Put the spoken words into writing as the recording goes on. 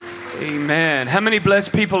Amen. How many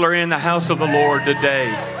blessed people are in the house of the Lord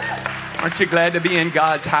today? Aren't you glad to be in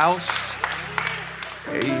God's house?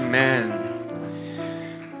 Amen.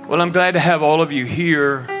 Well, I'm glad to have all of you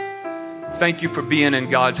here. Thank you for being in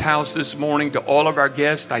God's house this morning. To all of our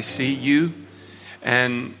guests, I see you.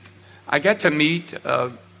 And I got to meet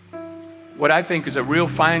what I think is a real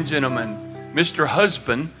fine gentleman, Mr.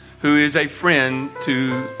 Husband, who is a friend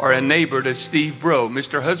to or a neighbor to Steve Bro.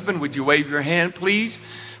 Mr. Husband, would you wave your hand, please?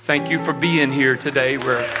 Thank you for being here today.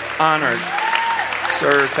 We're honored,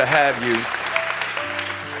 sir, to have you.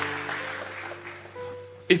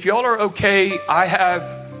 If y'all are okay, I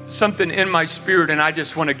have something in my spirit and I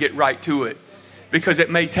just want to get right to it because it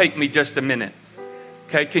may take me just a minute.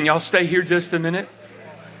 Okay, can y'all stay here just a minute?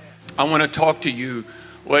 I want to talk to you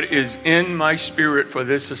what is in my spirit for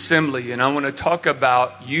this assembly, and I want to talk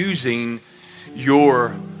about using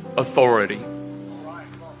your authority.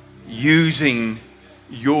 Using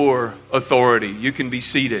your authority. You can be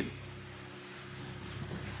seated.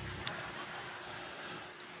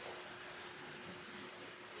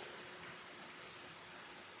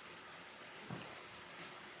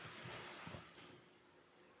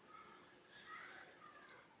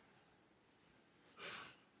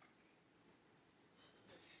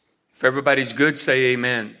 If everybody's good, say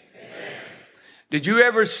amen. Amen. Did you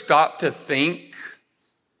ever stop to think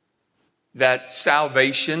that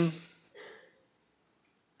salvation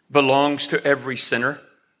belongs to every sinner?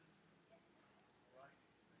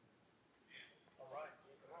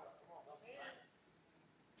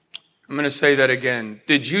 I'm going to say that again.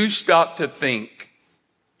 Did you stop to think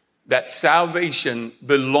that salvation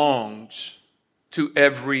belongs to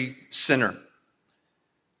every sinner?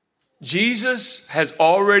 Jesus has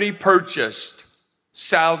already purchased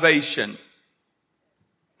salvation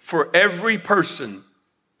for every person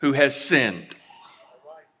who has sinned.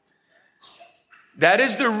 That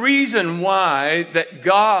is the reason why that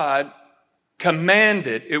God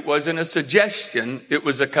commanded. It wasn't a suggestion, it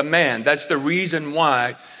was a command. That's the reason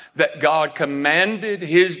why that God commanded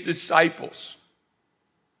his disciples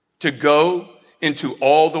to go into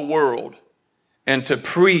all the world and to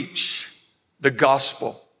preach the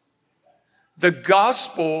gospel. The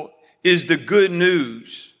gospel is the good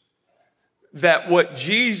news that what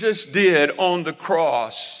Jesus did on the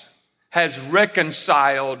cross has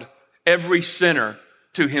reconciled every sinner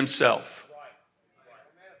to himself.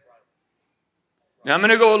 Now, I'm going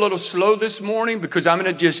to go a little slow this morning because I'm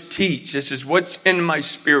going to just teach. This is what's in my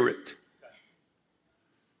spirit.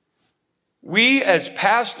 We as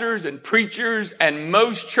pastors and preachers and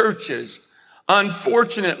most churches,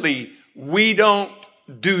 unfortunately, we don't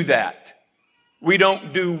do that. We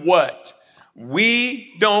don't do what?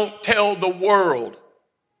 We don't tell the world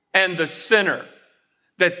and the sinner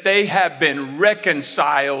that they have been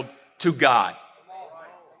reconciled to God.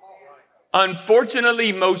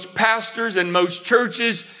 Unfortunately, most pastors and most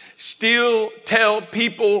churches still tell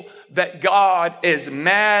people that God is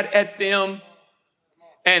mad at them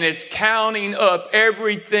and is counting up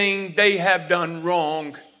everything they have done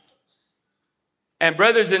wrong. And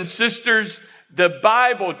brothers and sisters, the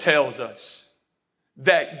Bible tells us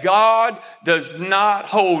that God does not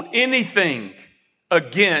hold anything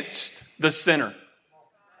against the sinner.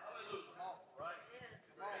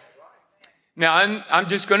 Now, I'm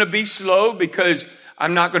just going to be slow because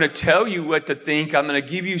I'm not going to tell you what to think. I'm going to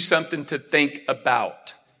give you something to think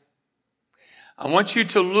about. I want you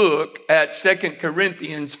to look at 2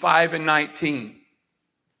 Corinthians 5:19.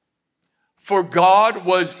 For God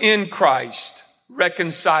was in Christ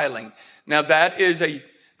reconciling. Now, that is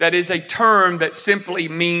a term that simply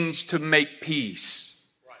means to make peace.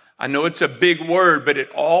 I know it's a big word,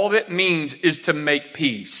 but all it means is to make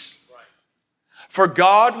peace. For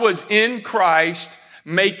God was in Christ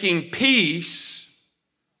making peace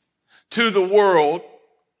to the world,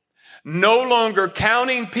 no longer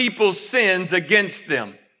counting people's sins against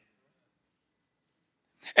them.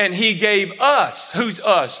 And he gave us, who's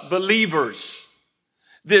us, believers,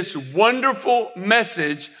 this wonderful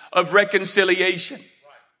message of reconciliation.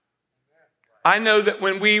 I know that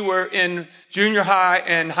when we were in junior high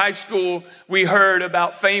and high school, we heard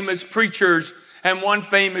about famous preachers, and one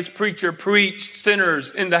famous preacher preached sinners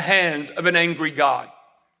in the hands of an angry God.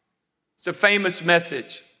 It's a famous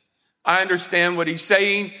message. I understand what he's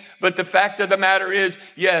saying, but the fact of the matter is,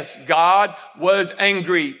 yes, God was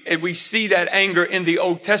angry, and we see that anger in the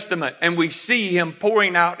Old Testament, and we see him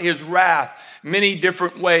pouring out his wrath many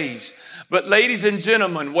different ways. But ladies and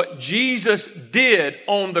gentlemen, what Jesus did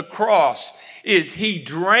on the cross is he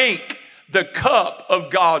drank the cup of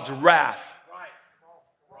God's wrath.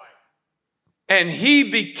 And he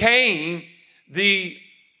became the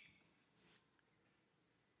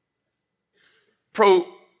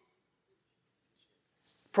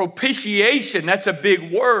propitiation. That's a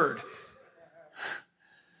big word.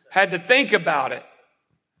 Had to think about it.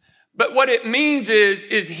 But what it means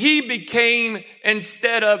is he became,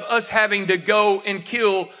 instead of us having to go and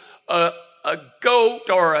kill a goat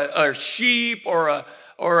or a sheep or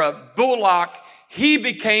a bullock, he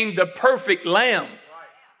became the perfect lamb.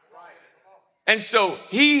 And so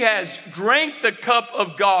he has drank the cup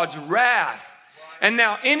of God's wrath. And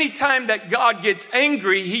now anytime that God gets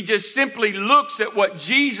angry, he just simply looks at what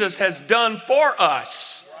Jesus has done for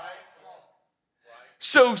us.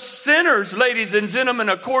 So sinners, ladies and gentlemen,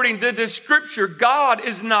 according to this scripture, God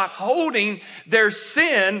is not holding their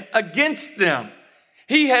sin against them.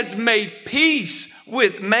 He has made peace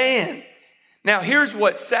with man. Now here's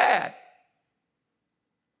what's sad.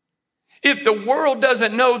 If the world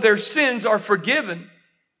doesn't know their sins are forgiven,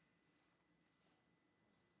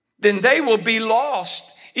 then they will be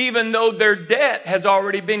lost, even though their debt has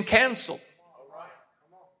already been canceled.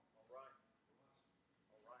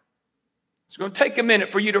 It's going to take a minute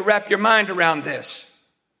for you to wrap your mind around this.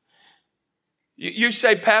 You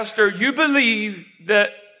say, Pastor, you believe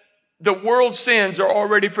that the world's sins are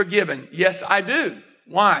already forgiven. Yes, I do.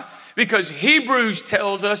 Why? Because Hebrews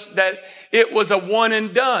tells us that it was a one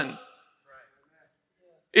and done.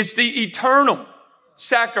 It's the eternal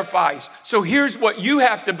sacrifice. So here's what you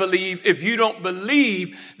have to believe. If you don't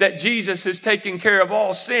believe that Jesus has taken care of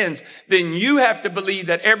all sins, then you have to believe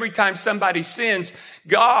that every time somebody sins,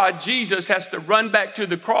 God, Jesus, has to run back to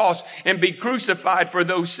the cross and be crucified for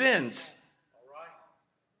those sins.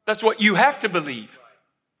 That's what you have to believe.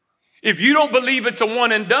 If you don't believe it's a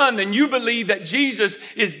one and done, then you believe that Jesus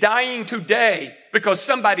is dying today because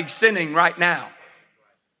somebody's sinning right now.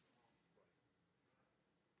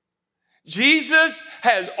 Jesus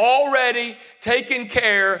has already taken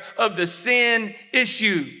care of the sin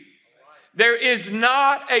issue. There is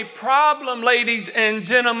not a problem, ladies and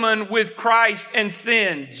gentlemen, with Christ and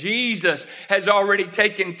sin. Jesus has already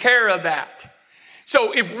taken care of that.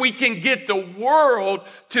 So if we can get the world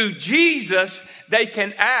to Jesus, they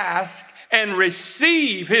can ask and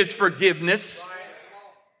receive his forgiveness.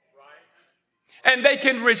 And they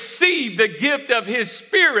can receive the gift of his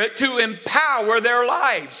Spirit to empower their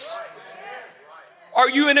lives. Are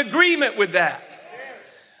you in agreement with that?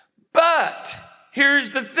 But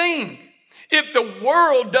here's the thing. If the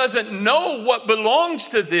world doesn't know what belongs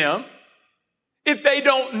to them, if they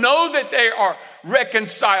don't know that they are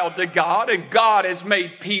reconciled to God and God has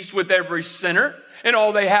made peace with every sinner and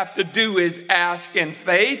all they have to do is ask in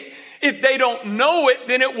faith, if they don't know it,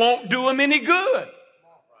 then it won't do them any good.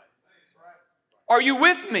 Are you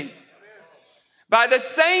with me? By the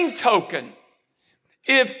same token,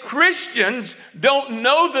 if Christians don't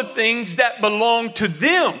know the things that belong to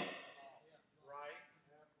them,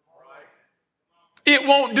 it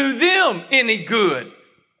won't do them any good.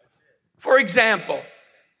 For example,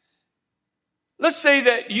 let's say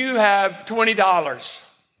that you have $20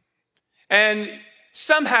 and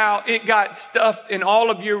somehow it got stuffed in all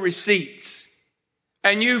of your receipts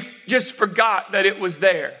and you just forgot that it was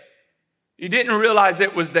there. You didn't realize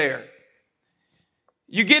it was there.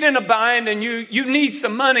 You get in a bind and you need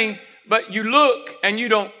some money, but you look and you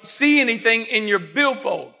don't see anything in your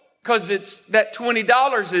billfold because it's that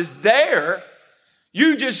 $20 is there.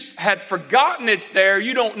 You just had forgotten it's there.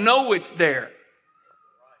 You don't know it's there.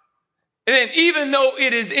 And then even though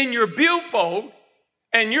it is in your billfold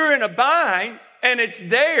and you're in a bind and it's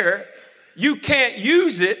there, you can't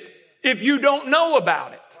use it if you don't know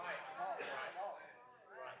about it.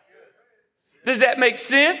 Does that make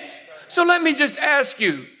sense? So let me just ask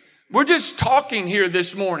you, we're just talking here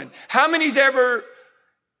this morning. How many's ever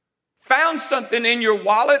found something in your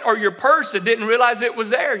wallet or your purse that didn't realize it was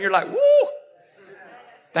there? And you're like, woo,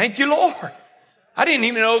 thank you, Lord. I didn't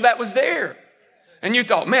even know that was there. And you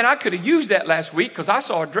thought, man, I could have used that last week because I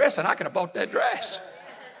saw a dress and I could have bought that dress.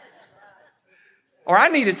 Or I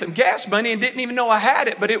needed some gas money and didn't even know I had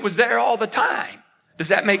it, but it was there all the time. Does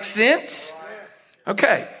that make sense?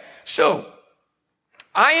 Okay, so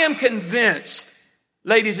I am convinced,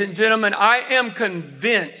 ladies and gentlemen, I am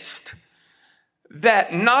convinced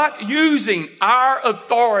that not using our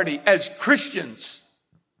authority as Christians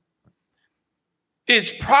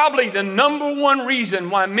is probably the number one reason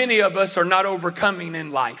why many of us are not overcoming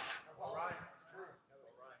in life.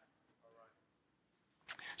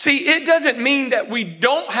 See, it doesn't mean that we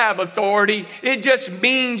don't have authority. It just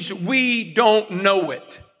means we don't know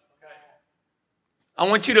it. I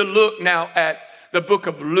want you to look now at the book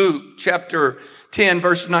of Luke, chapter 10,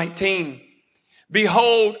 verse 19.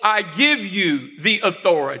 Behold, I give you the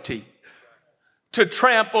authority to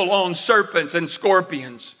trample on serpents and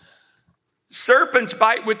scorpions, Serpents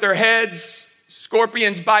bite with their heads.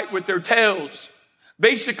 Scorpions bite with their tails.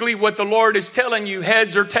 Basically, what the Lord is telling you,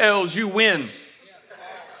 heads or tails, you win.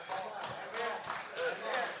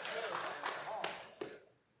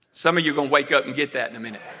 Some of you are going to wake up and get that in a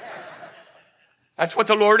minute. That's what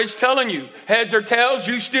the Lord is telling you. Heads or tails,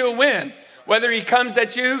 you still win. Whether he comes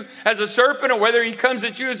at you as a serpent or whether he comes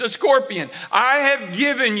at you as a scorpion. I have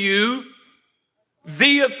given you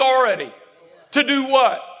the authority to do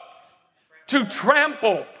what? To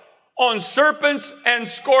trample on serpents and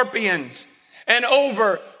scorpions and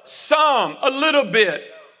over some, a little bit,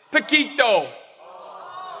 poquito,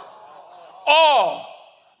 all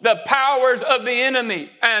the powers of the enemy,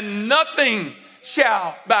 and nothing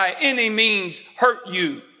shall by any means hurt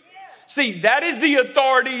you. See, that is the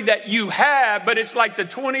authority that you have, but it's like the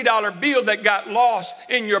 $20 bill that got lost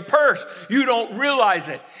in your purse. You don't realize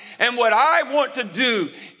it. And what I want to do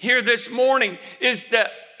here this morning is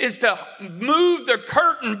to move the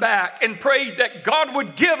curtain back and pray that God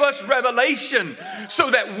would give us revelation so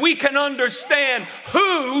that we can understand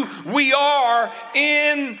who we are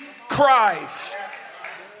in Christ.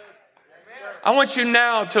 I want you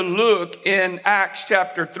now to look in Acts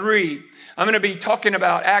chapter 3. I'm going to be talking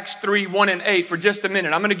about Acts 3, 1 and 8 for just a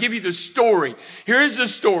minute. I'm going to give you the story. Here is the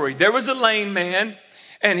story. There was a lame man,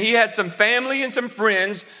 and he had some family and some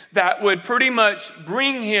friends that would pretty much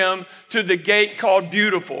bring him to the gate called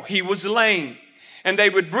Beautiful. He was lame. And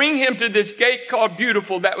they would bring him to this gate called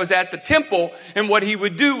Beautiful that was at the temple. And what he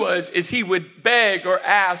would do is he would beg or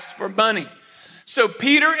ask for money. So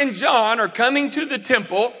Peter and John are coming to the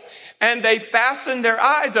temple, and they fasten their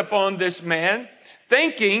eyes upon this man,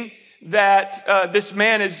 thinking that this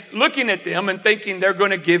man is looking at them and thinking they're going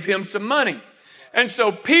to give him some money. And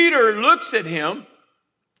so Peter looks at him,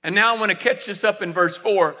 and now I want to catch this up in verse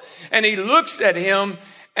 4. And he looks at him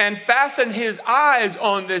and fastened his eyes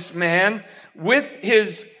on this man with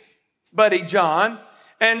his buddy John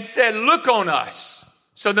and said, "Look on us."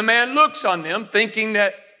 So the man looks on them, thinking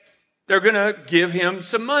that they're going to give him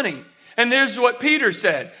some money. And there's what Peter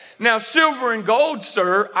said. "Now, silver and gold,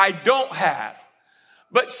 sir, I don't have.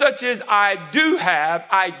 But such as I do have,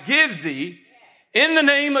 I give thee. In the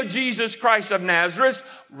name of Jesus Christ of Nazareth,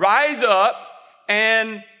 rise up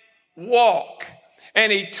and walk."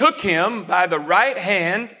 And he took him by the right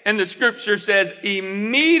hand. And the scripture says,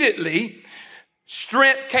 immediately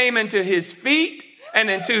strength came into his feet and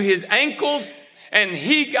into his ankles. And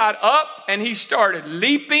he got up and he started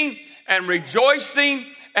leaping and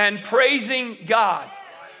rejoicing and praising God.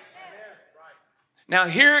 Now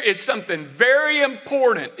here is something very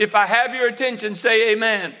important. If I have your attention, say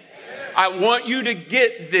amen. I want you to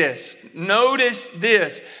get this. Notice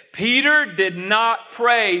this. Peter did not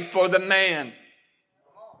pray for the man.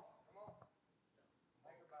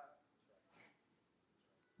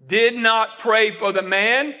 Did not pray for the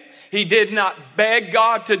man. He did not beg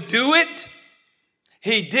God to do it.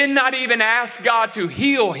 He did not even ask God to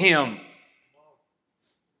heal him.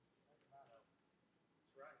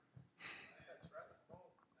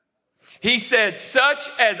 He said, "Such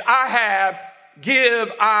as I have,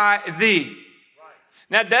 give I thee."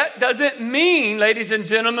 Now that doesn't mean, ladies and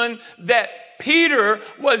gentlemen, that Peter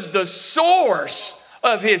was the source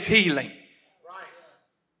of his healing.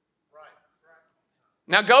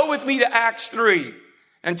 Now go with me to Acts 3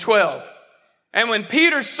 and 12. And when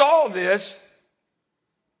Peter saw this,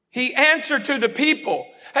 he answered to the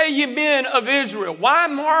people, "Hey, ye men of Israel, why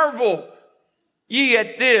marvel ye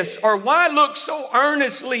at this? Or why look so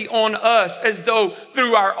earnestly on us as though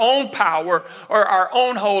through our own power or our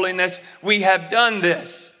own holiness we have done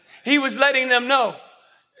this?" He was letting them know,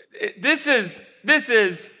 this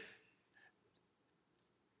is,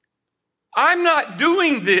 I'm not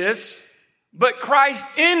doing this, but Christ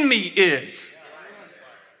in me is.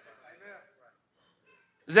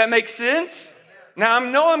 Does that make sense? Now, I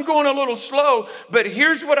know I'm going a little slow, but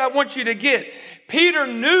here's what I want you to get. Peter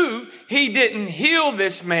knew he didn't heal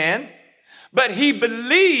this man, but he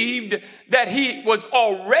believed that he was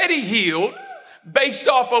already healed based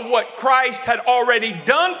off of what Christ had already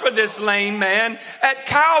done for this lame man at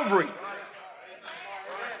Calvary.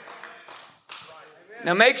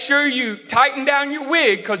 Now, make sure you tighten down your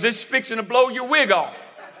wig because it's fixing to blow your wig off.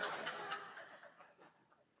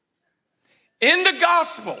 In the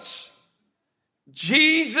Gospels,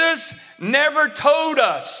 Jesus never told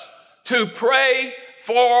us to pray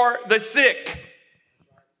for the sick.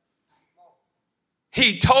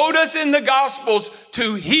 He told us in the Gospels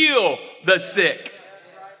to heal the sick.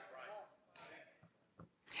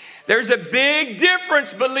 There's a big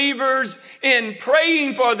difference, believers, in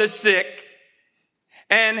praying for the sick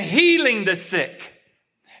and healing the sick.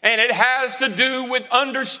 And it has to do with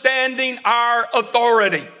understanding our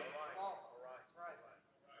authority.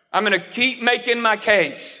 I'm going to keep making my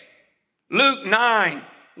case. Luke 9,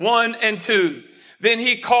 1 and 2. Then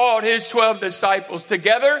he called his 12 disciples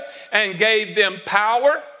together and gave them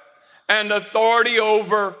power and authority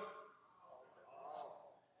over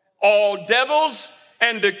all devils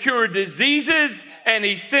and to cure diseases, and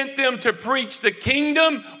he sent them to preach the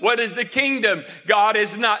kingdom. What is the kingdom? God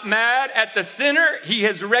is not mad at the sinner. He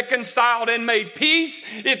has reconciled and made peace.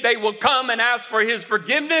 If they will come and ask for his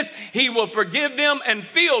forgiveness, he will forgive them and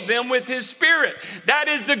fill them with his spirit. That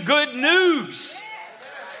is the good news.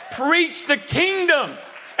 Preach the kingdom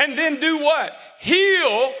and then do what?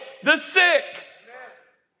 Heal the sick.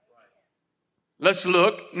 Let's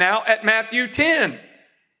look now at Matthew 10.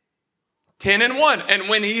 10 and 1. And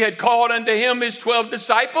when he had called unto him his 12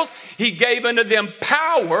 disciples, he gave unto them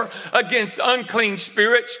power against unclean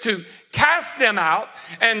spirits to cast them out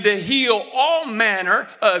and to heal all manner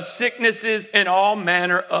of sicknesses and all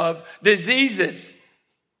manner of diseases.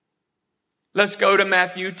 Let's go to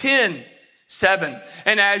Matthew 10, 7.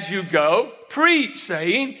 And as you go, preach,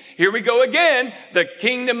 saying, here we go again, the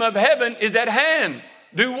kingdom of heaven is at hand.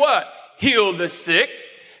 Do what? Heal the sick,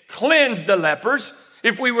 cleanse the lepers.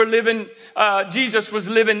 If we were living, Jesus was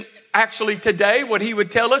living actually today, what he would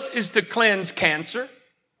tell us is to cleanse cancer.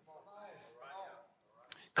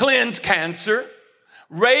 Cleanse cancer,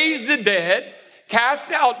 raise the dead, cast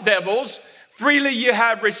out devils. Freely you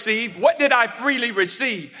have received. What did I freely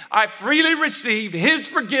receive? I freely received his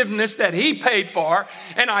forgiveness that he paid for,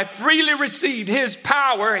 and I freely received his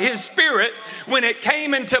power, his spirit, when it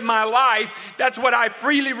came into my life. That's what I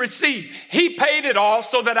freely received. He paid it all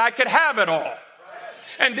so that I could have it all.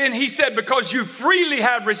 And then he said, because you freely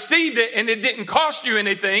have received it and it didn't cost you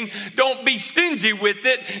anything, don't be stingy with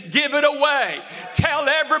it. Give it away. Tell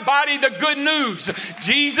everybody the good news.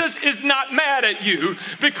 Jesus is not mad at you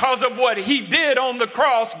because of what he did on the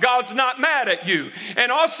cross. God's not mad at you.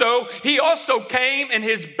 And also, he also came and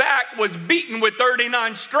his back was beaten with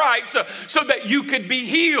 39 stripes so that you could be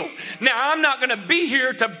healed. Now, I'm not going to be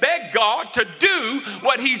here to beg God to do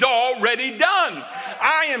what he's already done.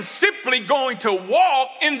 I am simply going to walk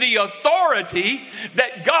in the authority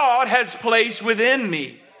that God has placed within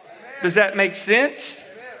me. Does that make sense?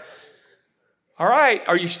 All right.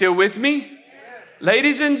 Are you still with me?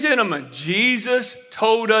 Ladies and gentlemen, Jesus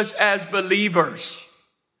told us as believers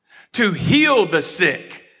to heal the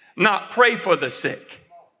sick, not pray for the sick.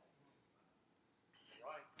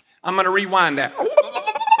 I'm going to rewind that.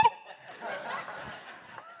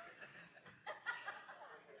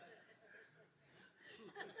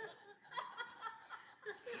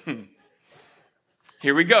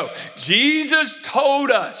 Here we go. Jesus told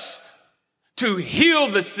us to heal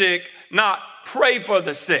the sick, not pray for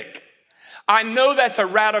the sick. I know that's a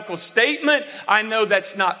radical statement. I know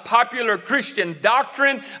that's not popular Christian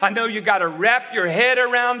doctrine. I know you got to wrap your head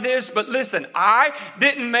around this. But listen, I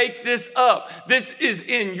didn't make this up. This is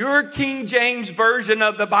in your King James version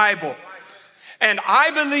of the Bible. And I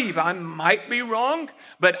believe, I might be wrong,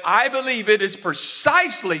 but I believe it is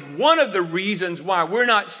precisely one of the reasons why we're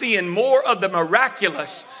not seeing more of the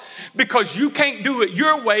miraculous, because you can't do it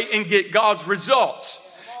your way and get God's results.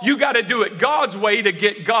 You got to do it God's way to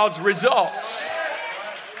get God's results.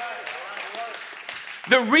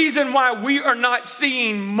 The reason why we are not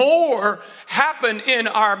seeing more happen in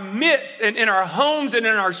our midst and in our homes and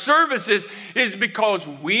in our services is because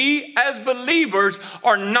we as believers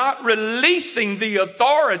are not releasing the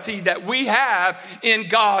authority that we have in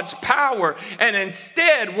God's power. And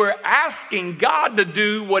instead, we're asking God to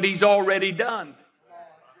do what he's already done.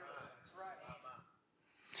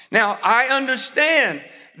 Now, I understand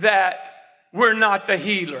that we're not the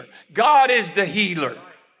healer. God is the healer.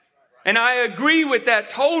 And I agree with that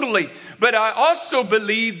totally. But I also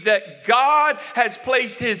believe that God has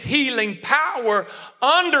placed his healing power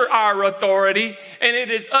under our authority, and it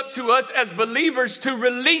is up to us as believers to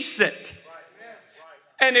release it.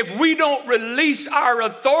 And if we don't release our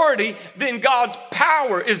authority, then God's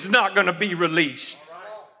power is not going to be released.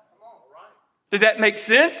 Did that make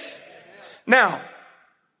sense? Now,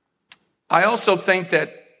 I also think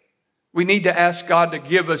that we need to ask God to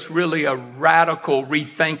give us really a radical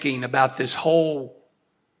rethinking about this whole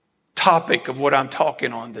topic of what I'm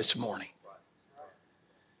talking on this morning.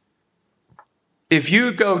 If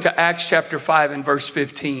you go to Acts chapter 5 and verse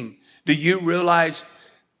 15, do you realize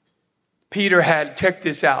Peter had, check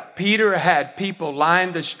this out, Peter had people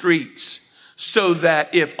line the streets so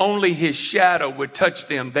that if only his shadow would touch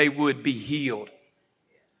them, they would be healed.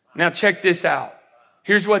 Now check this out.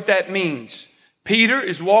 Here's what that means. Peter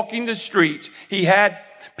is walking the streets. He had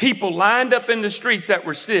People lined up in the streets that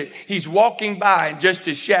were sick. He's walking by and just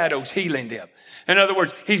his shadow's healing them. In other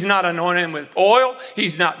words, he's not anointing with oil.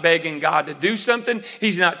 He's not begging God to do something.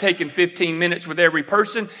 He's not taking 15 minutes with every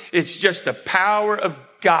person. It's just the power of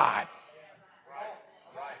God.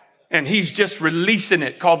 And he's just releasing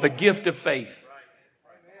it, called the gift of faith.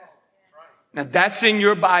 Now that's in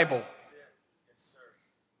your Bible.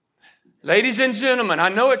 Ladies and gentlemen, I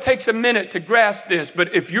know it takes a minute to grasp this,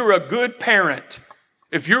 but if you're a good parent,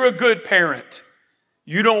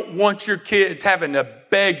 you don't want your kids having to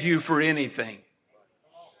beg you for anything.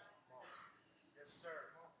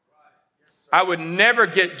 I would never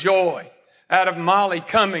get joy out of Molly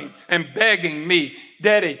coming and begging me,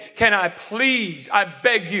 Daddy, can I please, I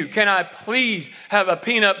beg you, can I please have a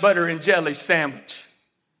peanut butter and jelly sandwich?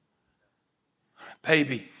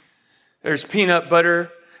 Baby, there's peanut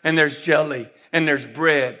butter and there's jelly and there's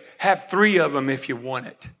bread. Have 3 of them if you want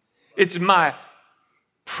it. It's my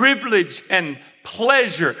privilege and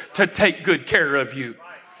pleasure to take good care of you.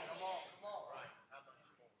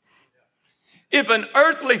 If an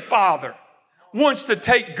earthly father wants to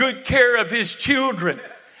take good care of his children,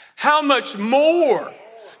 how much more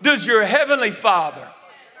does your heavenly Father?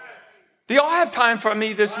 Do y'all have time for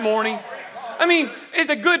me this morning? I mean, as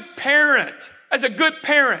a good parent,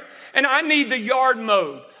 and I need the yard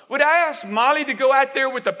mowed, would I ask Molly to go out there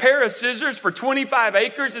with a pair of scissors for 25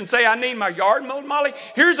 acres and say, I need my yard mowed, Molly?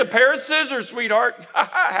 Here's a pair of scissors, sweetheart.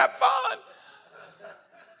 Have fun.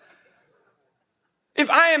 If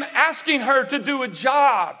I am asking her to do a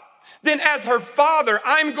job, then as her father,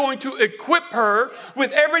 I'm going to equip her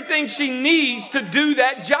with everything she needs to do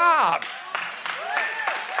that job.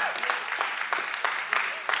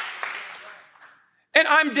 And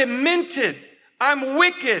I'm demented. I'm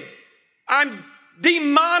wicked. I'm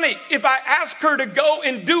demonic if I ask her to go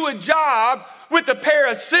and do a job with a pair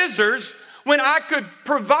of scissors when I could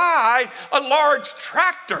provide a large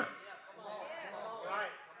tractor.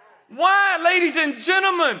 Why, ladies and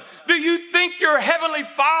gentlemen, do you think your heavenly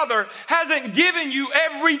Father hasn't given you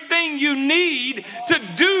everything you need to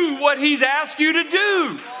do what he's asked you to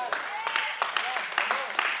do?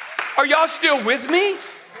 Are y'all still with me?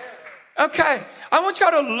 Okay. I want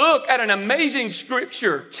y'all to look at an amazing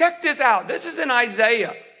scripture. Check this out. This is in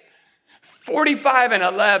Isaiah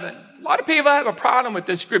 45:11. A lot of people have a problem with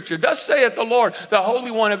this scripture. Thus saith the Lord, the Holy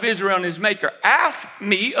One of Israel and his maker. Ask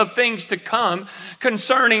me of things to come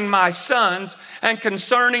concerning my sons and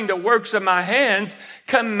concerning the works of my hands.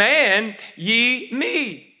 Command ye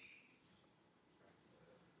me.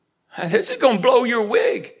 This is going to blow your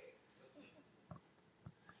wig.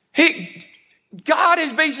 God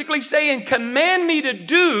is basically saying, command me to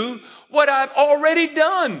do what I've already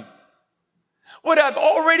done. What I've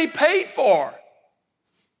already paid for.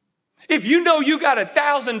 If you know you got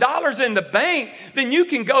 $1,000 in the bank, then you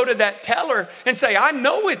can go to that teller and say, I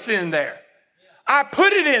know it's in there. I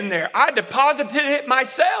put it in there. I deposited it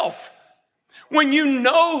myself. When you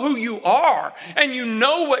know who you are and you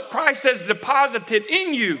know what Christ has deposited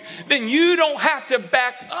in you, then you don't have to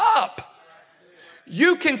back up.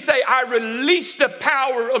 You can say, I release the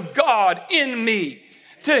power of God in me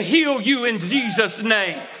to heal you in Jesus'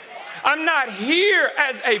 name. I'm not here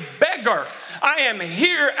as a beggar. I am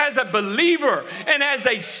here as a believer and as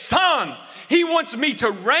a son. He wants me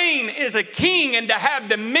to reign as a king and to have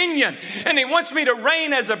dominion. And he wants me to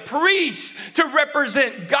reign as a priest to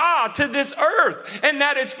represent God to this earth. And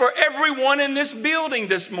that is for everyone in this building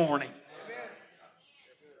this morning.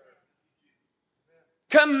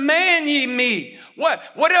 Command ye me. What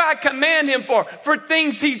do I command him for? For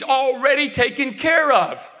things he's already taken care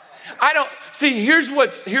of. I don't see. Here's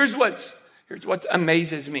what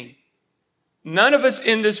amazes me. None of us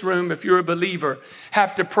in this room, if you're a believer,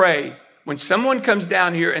 have to pray when someone comes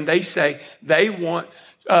down here and they say they want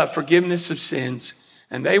forgiveness of sins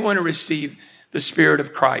and they want to receive the Spirit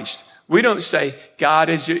of Christ. We don't say, God,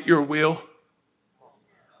 is it your will?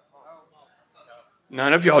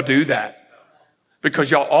 None of y'all do that.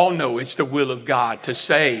 Because y'all all know it's the will of God to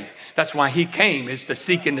save. That's why he came, is to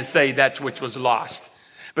seek and to save that which was lost.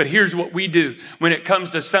 But here's what we do when it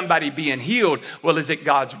comes to somebody being healed. Well, is it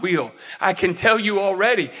God's will? I can tell you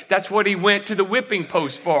already, that's what he went to the whipping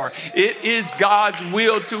post for. It is God's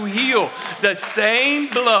will to heal. The same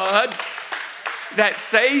blood that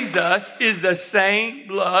saves us is the same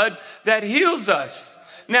blood that heals us.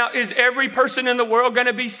 Now, is every person in the world going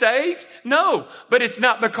to be saved? No, but it's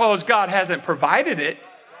not because God hasn't provided it.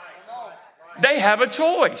 They have a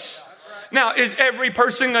choice. Now, is every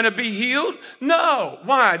person going to be healed? No.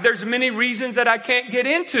 Why? There's many reasons that I can't get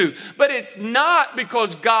into, but it's not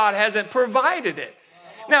because God hasn't provided it.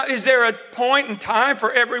 Now, is there a point in time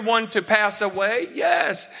for everyone to pass away?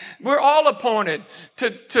 Yes. We're all appointed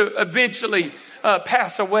to eventually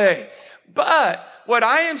pass away. But what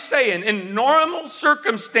I am saying, in normal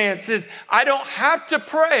circumstances, I don't have to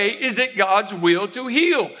pray, is it God's will to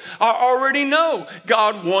heal? I already know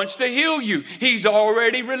God wants to heal you. He's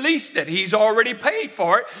already released it. He's already paid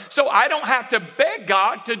for it. So I don't have to beg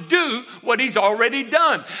God to do what he's already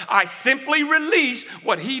done. I simply release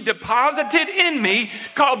what he deposited in me,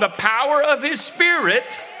 called the power of his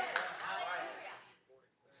Spirit,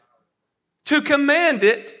 to command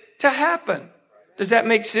it to happen. Does that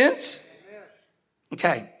make sense?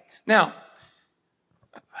 Okay. Now,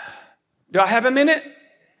 do I have a minute?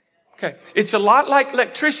 Okay. It's a lot like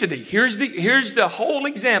electricity. Here's the whole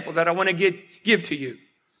example that I want to give to you.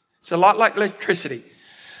 It's a lot like electricity.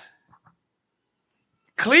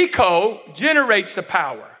 Cleco generates the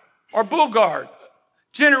power, or Bullguard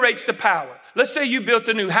generates the power. Let's say you built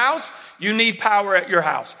a new house. You need power at your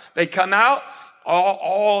house. They come out,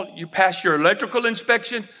 you pass your electrical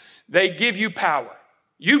inspection. They give you power.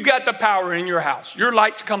 You've got the power in your house. Your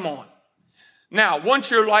lights come on. Now,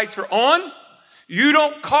 once your lights are on, you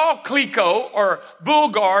don't call Cleco or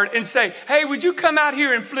Bullguard and say, hey, would you come out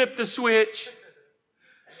here and flip the switch?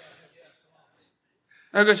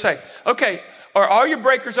 I'm going to say, okay, are all your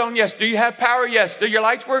breakers on? Yes. Do you have power? Yes. Do your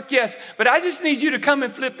lights work? Yes. But I just need you to come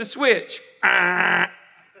and flip the switch.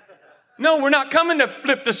 No, we're not coming to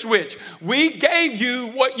flip the switch. We gave you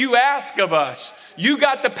what you ask of us. You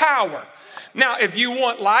got the power. Now, if you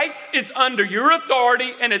want lights, it's under your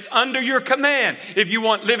authority and it's under your command. If you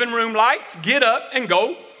want living room lights, get up and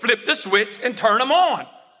go flip the switch and turn them on.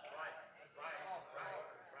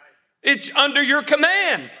 It's under your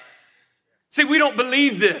command. See, we don't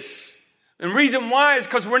believe this. And the reason why is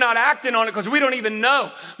because we're not acting on it, because we don't even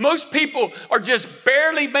know. Most people are just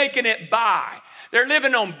barely making it by. They're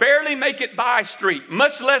living on barely make it by street,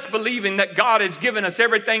 much less believing that God has given us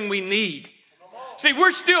everything we need. See,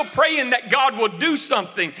 we're still praying that God will do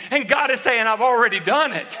something, and God is saying, I've already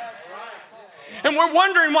done it. And we're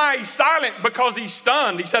wondering why he's silent, because he's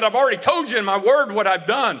stunned. He said, I've already told you in my word what I've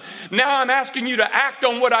done. Now I'm asking you to act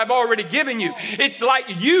on what I've already given you. It's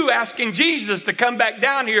like you asking Jesus to come back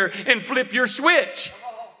down here and flip your switch.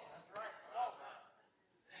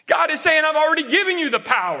 God is saying, I've already given you the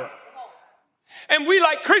power. And we,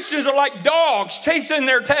 like Christians, are like dogs chasing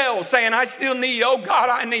their tails, saying, I still need, oh God,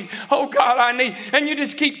 I need, oh God, I need. And you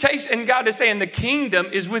just keep chasing. And God is saying, the kingdom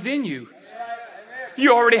is within you.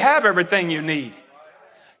 You already have everything you need.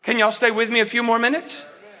 Can y'all stay with me a few more minutes?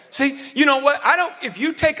 See, you know what? If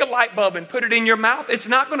you take a light bulb and put it in your mouth, it's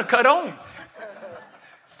not going to cut on.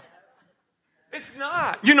 It's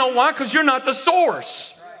not. You know why? Because you're not the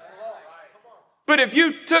source. But if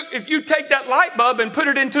you take that light bulb and put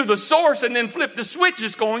it into the source and then flip the switch,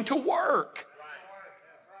 it's going to work.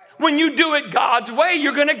 When you do it God's way,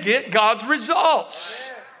 you're going to get God's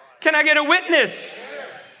results. Can I get a witness?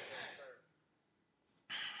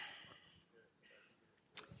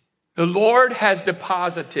 The Lord has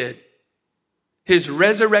deposited his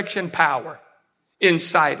resurrection power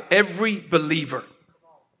inside every believer.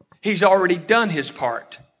 He's already done his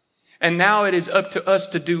part. And now it is up to us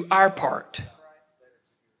to do our part.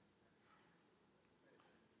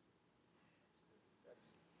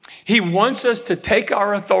 He wants us to take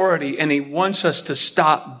our authority, and he wants us to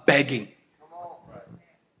stop begging.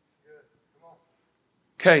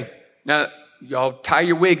 Okay, now y'all tie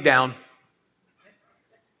your wig down.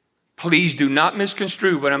 Please do not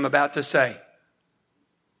misconstrue what I'm about to say.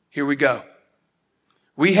 Here we go.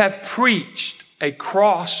 We have preached a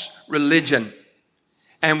cross religion,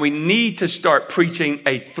 and we need to start preaching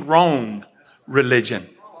a throne religion.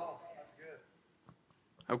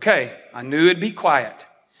 Okay, I knew it'd be quiet.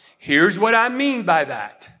 Here's what I mean by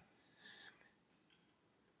that.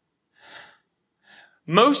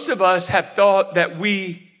 Most of us have thought that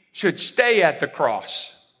we should stay at the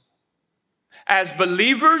cross. As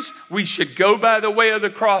believers, we should go by the way of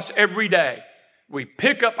the cross every day. We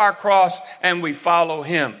pick up our cross and we follow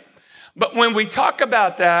him. But when we talk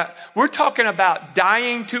about that, we're talking about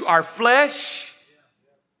dying to our flesh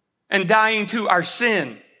and dying to our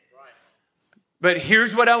sin. But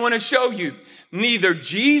here's what I want to show you. Neither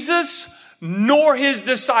Jesus nor his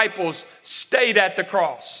disciples stayed at the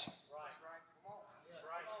cross.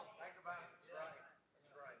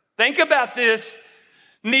 Think about this.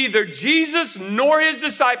 Neither Jesus nor his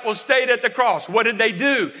disciples stayed at the cross. What did they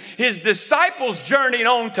do? His disciples journeyed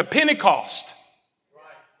on to Pentecost,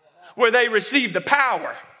 where they received the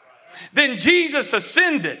power. Then Jesus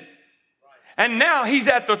ascended, and now he's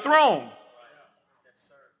at the throne.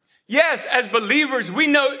 Yes, as believers, we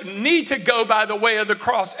need to go by the way of the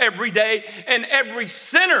cross every day, and every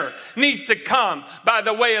sinner needs to come by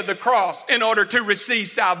the way of the cross in order to receive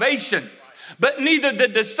salvation. But neither the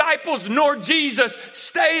disciples nor Jesus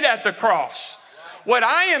stayed at the cross. What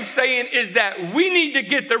I am saying is that we need to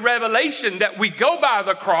get the revelation that we go by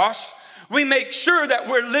the cross. We make sure that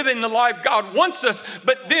we're living the life God wants us,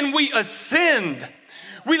 but then we ascend.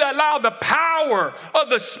 We allow the power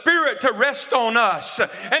of the Spirit to rest on us.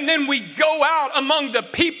 And then we go out among the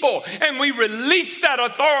people and we release that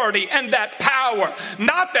authority and that power.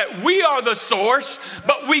 Not that we are the source,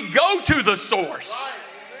 but we go to the source.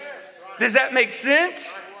 Does that make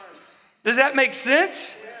sense? Does that make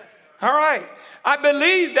sense? All right. I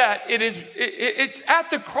believe that it's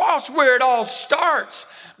at the cross where it all starts,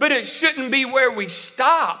 but it shouldn't be where we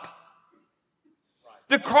stop.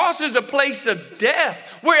 The cross is a place of death,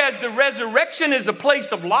 whereas the resurrection is a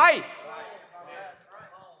place of life.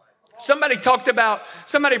 Somebody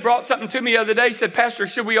brought something to me the other day, said, Pastor,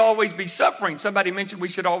 should we always be suffering? Somebody mentioned we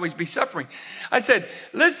should always be suffering. I said,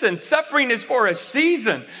 listen, suffering is for a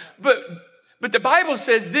season, but the Bible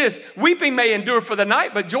says this, weeping may endure for the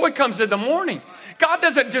night, but joy comes in the morning. God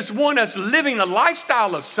doesn't just want us living a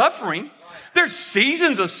lifestyle of suffering. There's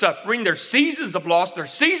seasons of suffering, there's seasons of loss,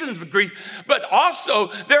 there's seasons of grief, but also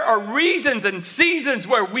there are reasons and seasons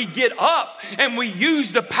where we get up and we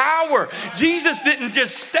use the power. Jesus didn't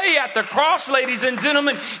just stay at the cross, ladies and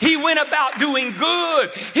gentlemen. He went about doing good,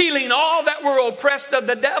 healing all that were oppressed of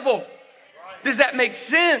the devil. Does that make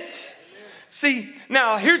sense? See,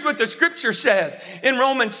 now here's what the scripture says. In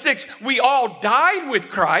Romans 6, we all died with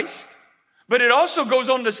Christ, but it also goes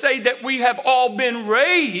on to say that we have all been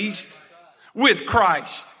raised with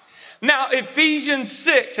Christ. Now, Ephesians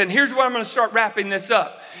 6, and here's where I'm going to start wrapping this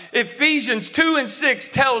up. Ephesians 2 and 6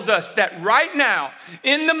 tells us that right now,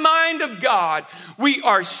 in the mind of God, we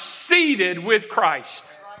are seated with Christ.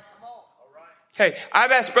 Okay,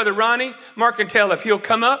 I've asked Brother Ronnie Marcantel if he'll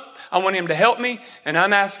come up. I want him to help me, and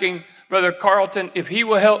I'm asking Brother Carlton if he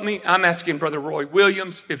will help me. I'm asking Brother Roy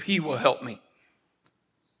Williams if he will help me.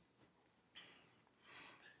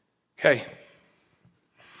 Okay.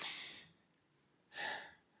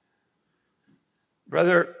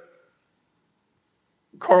 Brother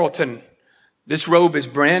Carlton, this robe is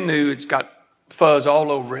brand new. It's got fuzz all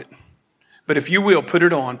over it. But if you will, put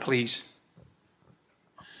it on, please.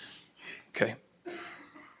 Okay.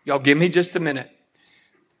 Y'all give me just a minute.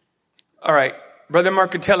 All right. Brother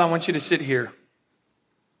Marcantel, I want you to sit here.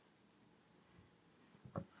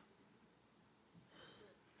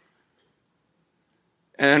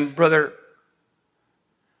 And Brother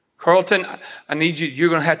Carlton, I need you. You're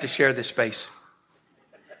going to have to share this space.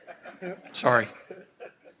 Sorry.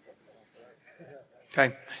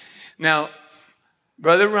 Okay. Now,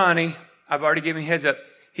 Brother Ronnie, I've already given you a heads up.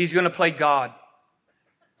 He's going to play God.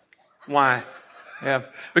 Why? Yeah.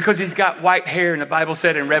 Because he's got white hair, and the Bible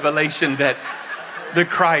said in Revelation that the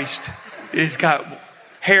Christ has got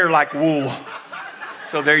hair like wool.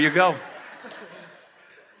 So there you go.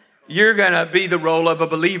 You're going to be the role of a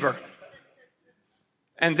believer.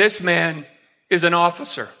 And this man is an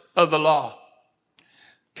officer of the law.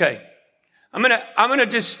 Okay. I'm going to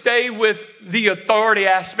just stay with the authority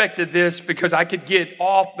aspect of this because I could get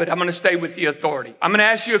off, but I'm going to stay with the authority. I'm going to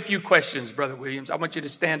ask you a few questions, Brother Williams. I want you to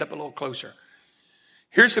stand up a little closer.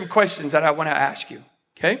 Here's some questions that I want to ask you.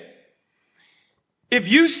 Okay.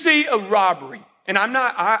 If you see a robbery, and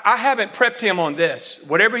I haven't prepped him on this.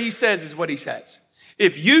 Whatever he says is what he says.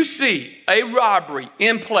 If you see a robbery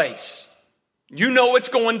in place, you know what's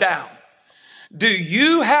going down. Do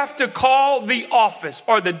you have to call the office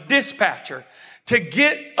or the dispatcher to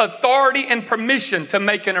get authority and permission to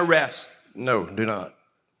make an arrest? No, do not.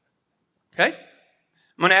 Okay.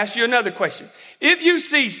 I'm going to ask you another question. If you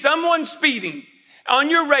see someone speeding on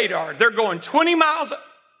your radar, they're going 20 miles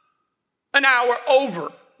an hour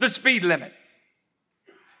over the speed limit,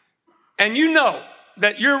 and you know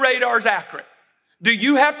that your radar is accurate, do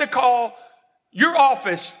you have to call your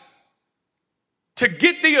office to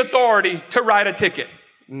get the authority to write a ticket?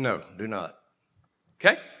 No, do not.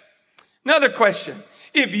 Okay. Another question.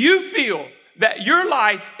 If you feel that your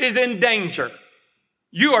life is in danger,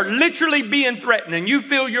 you are literally being threatened and you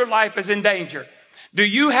feel your life is in danger, do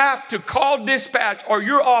you have to call dispatch or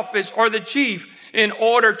your office or the chief in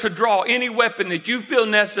order to draw any weapon that you feel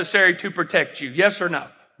necessary to protect you? Yes or no?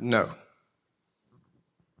 No.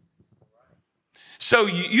 So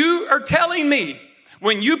you are telling me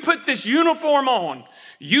when you put this uniform on,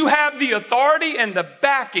 you have the authority and the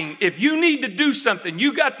backing. If you need to do something,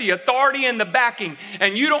 you got the authority and the backing,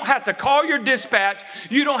 and you don't have to call your dispatch.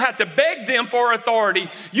 You don't have to beg them for authority.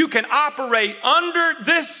 You can operate under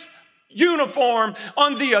this uniform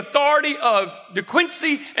on the authority of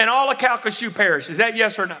DeQuincy and all of Calcasieu Parish. Is that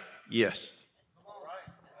yes or no? Yes.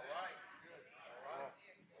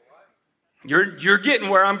 You're getting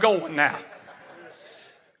where I'm going now.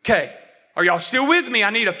 Okay. Are y'all still with me? I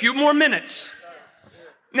need a few more minutes.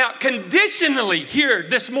 Now, conditionally here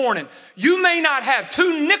this morning, you may not have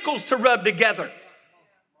 2 nickels to rub together,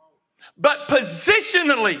 but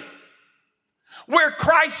positionally, where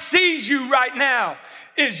Christ sees you right now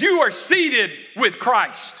is you are seated with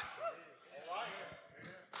Christ.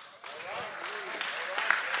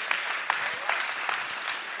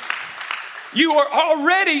 You are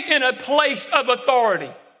already in a place of authority.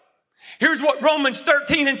 Here's what Romans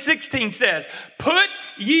 13 and 16 says. Put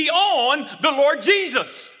ye on the Lord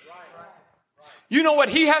Jesus. You know what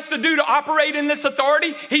he has to do to operate in this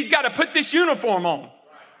authority? He's got to put this uniform on.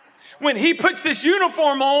 When he puts this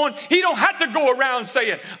uniform on, he don't have to go around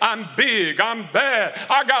saying, I'm big, I'm bad,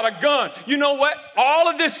 I got a gun. You know what? All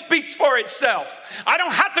of this speaks for itself. I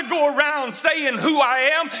don't have to go around saying who I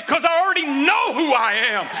am because I already know who I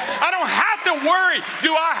am. I don't have to worry,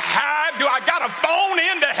 do I got a phone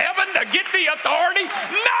into heaven to get the authority?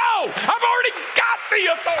 No, I've already got the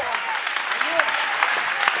authority.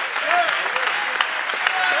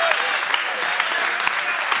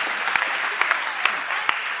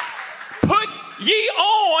 Ye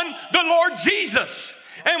on the Lord Jesus.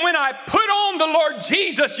 And when I put on the Lord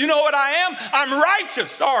Jesus, you know what I am? I'm righteous.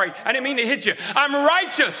 Sorry, I didn't mean to hit you. I'm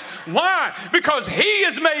righteous. Why? Because he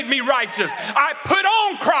has made me righteous. I put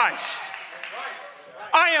on Christ.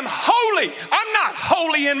 I am holy. I'm not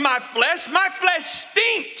holy in my flesh. My flesh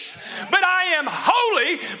stinks. But I am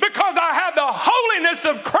holy because I have the holiness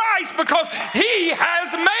of Christ because he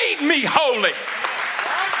has made me holy.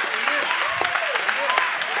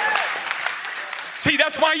 See,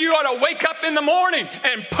 that's why you ought to wake up in the morning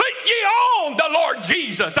and put ye on the Lord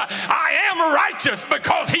Jesus. I am righteous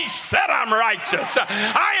because he said I'm righteous.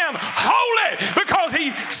 I am holy because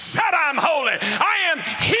he said I'm holy. I am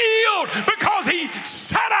healed because he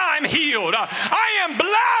said I'm healed. I am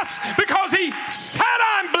blessed because he said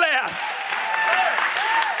I'm blessed.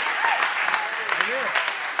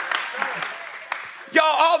 Y'all,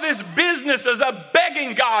 all this business is of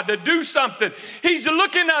begging God to do something. He's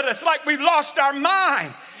looking at us like we've lost our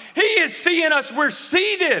mind. He is seeing us. We're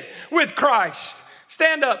seated with Christ.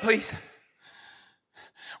 Stand up, please.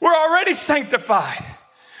 We're already sanctified.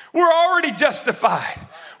 We're already justified.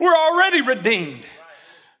 We're already redeemed.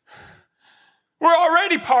 We're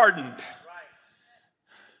already pardoned.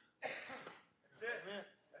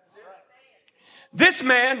 This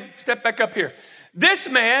man, step back up here. This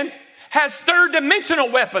man has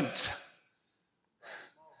third-dimensional weapons.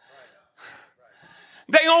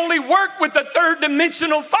 They only work with the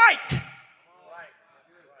third-dimensional fight.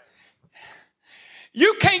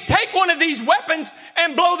 You can't take one of these weapons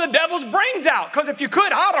and blow the devil's brains out, because if you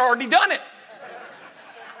could, I'd already done it.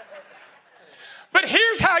 But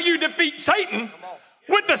here's how you defeat Satan: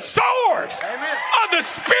 with the sword of the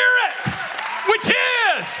Spirit, which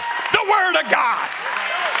is the Word of God.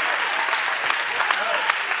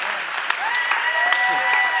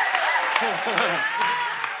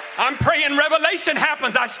 I'm praying revelation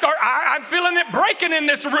happens. I'm feeling it breaking in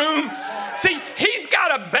this room. See, he's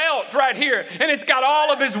got a belt right here, and it's got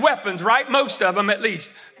all of his weapons, right? Most of them, at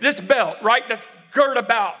least. This belt, right? That's girt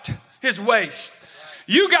about his waist.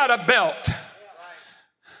 You got a belt.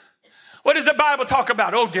 What does the Bible talk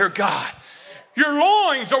about? Oh, dear God. Your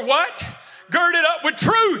loins are what? Girded up with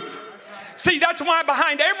truth. See, that's why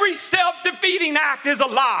behind every self-defeating act is a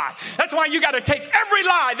lie. That's why you got to take every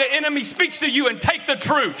lie the enemy speaks to you and take the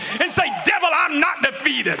truth and say, devil, I'm not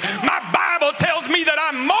defeated. My Bible tells me that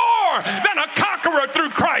I'm more than a conqueror through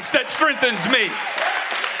Christ that strengthens me.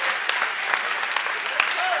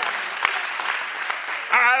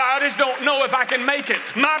 I just don't know if I can make it.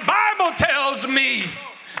 My Bible tells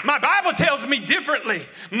me differently.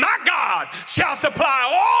 My God shall supply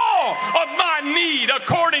all of my need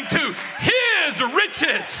according to his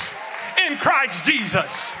riches in Christ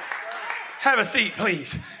Jesus. Have a seat,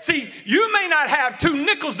 please. See, you may not have 2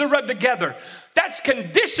 nickels to rub together. That's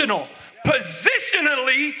conditional.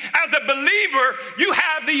 Positionally, as a believer, you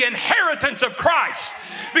have the inheritance of Christ.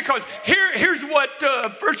 Because here's what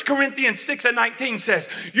 1 Corinthians 6:19 says.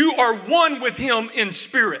 You are one with him in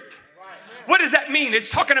spirit. What does that mean? It's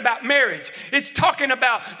talking about marriage. It's talking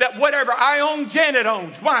about that whatever I own, Janet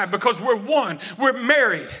owns. Why? Because we're one. We're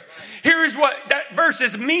married. Here's what that verse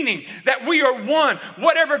is meaning. That we are one.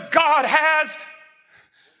 Whatever God has,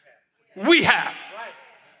 we have.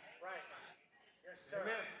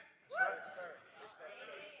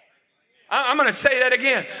 I'm going to say that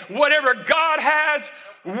again. Whatever God has,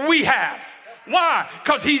 we have. Why?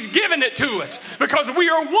 Because he's given it to us. Because we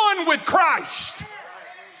are one with Christ.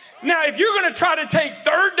 Now, if you're going to try to take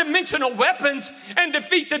third dimensional weapons and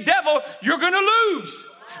defeat the devil, you're going to lose.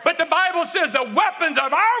 But the Bible says the weapons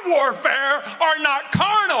of our warfare are not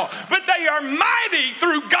carnal, but they are mighty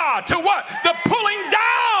through God to what? The pulling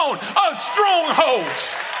down of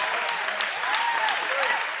strongholds.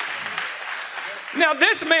 Now,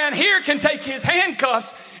 this man here can take his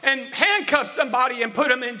handcuffs and handcuff somebody and put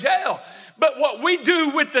them in jail. But what we do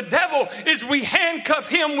with the devil is we handcuff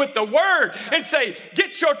him with the word and say,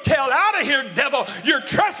 get your tail out of here, devil. You're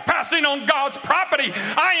trespassing on God's property.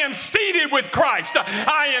 I am seated with Christ.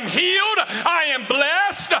 I am healed. I am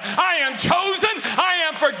blessed. I am chosen. I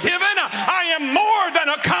am forgiven. I am more than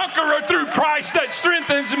a conqueror through Christ that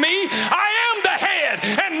strengthens me. I am the head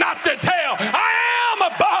and not the tail. I am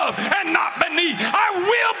above and not beneath. I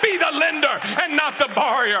will be the lender and not the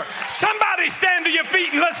borrower. Somebody stand to your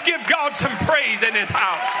feet and let's give God some praise in his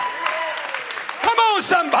house. Come on,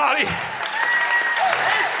 somebody.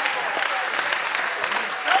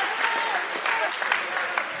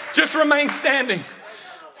 Just remain standing.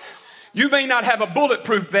 You may not have a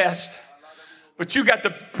bulletproof vest, but you got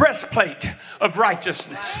the breastplate of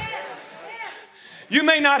righteousness. You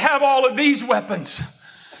may not have all of these weapons,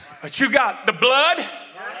 but you got the blood,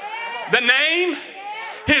 the name,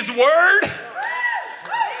 his word.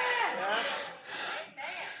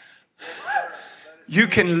 You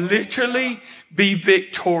can literally be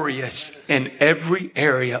victorious in every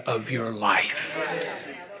area of your life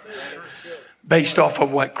based off of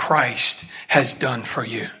what Christ has done for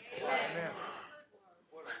you.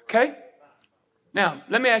 Okay? Now,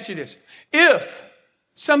 let me ask you this. If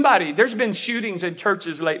somebody, there's been shootings in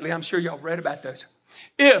churches lately. I'm sure y'all read about those.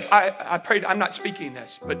 If, I prayed, I'm not speaking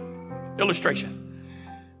this, but illustration.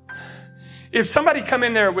 If somebody come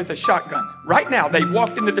in there with a shotgun, right now, they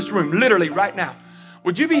walked into this room, literally right now,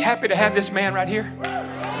 would you be happy to have this man right here?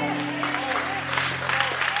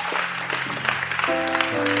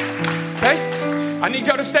 Okay? I need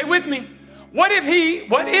y'all to stay with me. What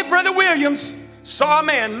if Brother Williams saw a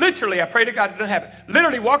man, literally, I pray to God it doesn't happen,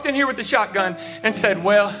 literally walked in here with the shotgun and said,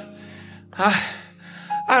 well,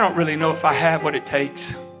 I don't really know if I have what it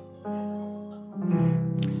takes.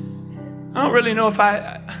 I don't really know if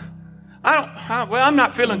I'm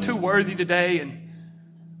not feeling too worthy today, and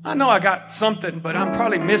I know I got something, but I'm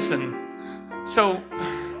probably missing. So,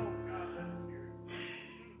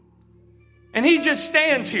 and he just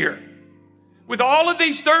stands here with all of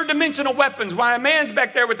these third dimensional weapons while a man's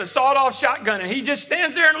back there with a sawed-off shotgun, and he just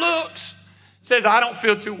stands there and looks, says, I don't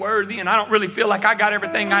feel too worthy, and I don't really feel like I got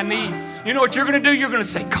everything I need. You know what you're going to do? You're going to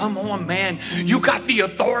say, come on, man. You got the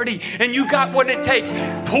authority, and you got what it takes.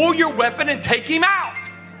 Pull your weapon and take him out.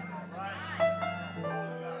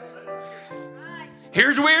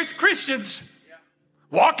 Here's where it's Christians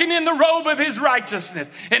walking in the robe of his righteousness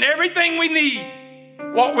and everything we need.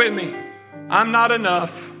 Walk with me. I'm not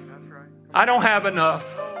enough. I don't have enough.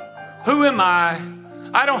 Who am I?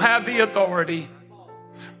 I don't have the authority.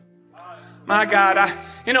 My God,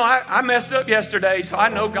 I messed up yesterday, so I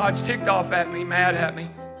know God's ticked off at me, mad at me.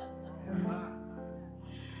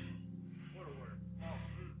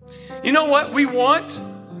 You know what we want?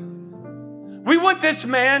 We want this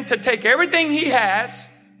man to take everything he has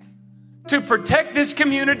to protect this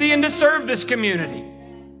community and to serve this community.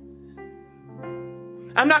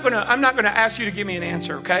 I'm not going to ask you to give me an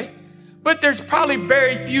answer, okay? But there's probably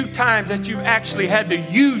very few times that you've actually had to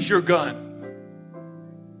use your gun.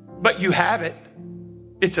 But you have it.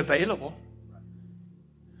 It's available.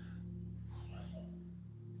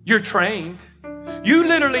 You're trained. You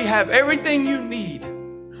literally have everything you need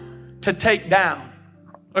to take down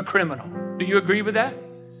a criminal. Do you agree with that?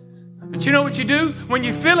 But you know what you do? When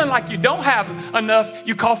you're feeling like you don't have enough,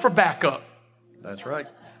 you call for backup. That's right.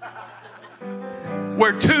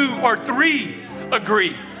 Where 2 or 3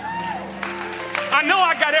 agree. I know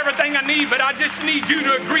I got everything I need, but I just need you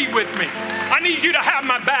to agree with me. I need you to have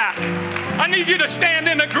my back. I need you to stand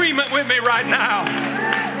in agreement with me right now.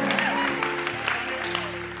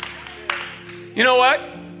 You know what?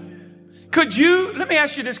 Let me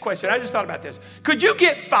ask you this question. I just thought about this. Could you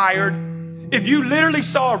get fired if you literally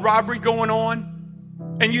saw a robbery going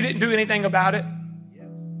on and you didn't do anything about it?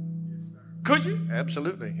 Could you?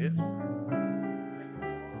 Absolutely, yes.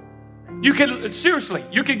 You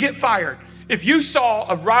could get fired. If you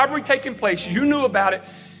saw a robbery taking place, you knew about it,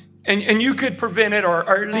 and you could prevent it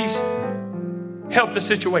or at least help the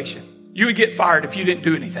situation. You would get fired if you didn't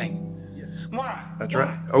do anything. Why? That's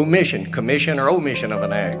right. Omission, commission or omission of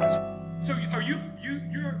an act. So are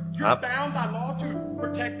you're bound by law to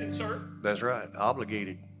protect and serve? That's right.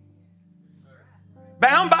 Obligated.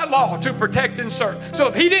 bound by law to protect and serve. So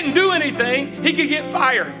if he didn't do anything, he could get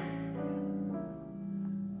fired.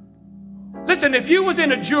 Listen, if you was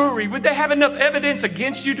in a jury, would they have enough evidence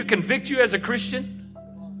against you to convict you as a Christian?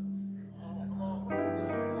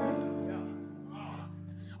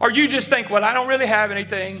 Or you just think, well, I don't really have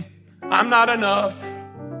anything. I'm not enough.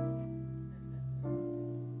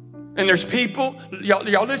 And there's people,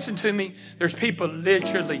 y'all listen to me, there's people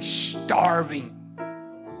literally starving,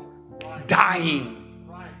 dying,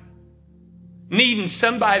 needing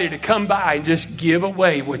somebody to come by and just give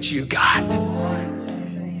away what you got.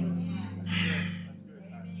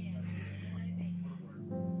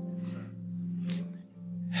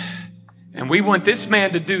 And we want this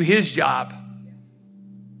man to do his job.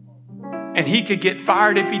 And he could get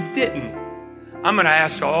fired if he didn't. I'm going to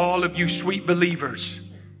ask all of you sweet believers,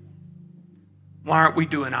 why aren't we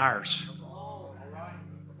doing ours?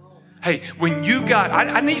 Hey, when you got,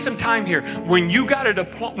 I need some time here. When you got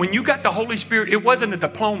the Holy Spirit, it wasn't a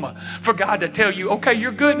diploma for God to tell you, okay,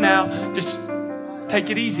 you're good now. Just take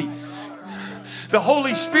it easy. The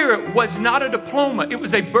Holy Spirit was not a diploma. It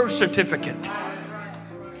was a birth certificate.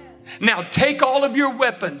 Now take all of your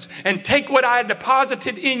weapons and take what I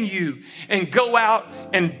deposited in you and go out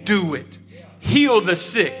and do it. Heal the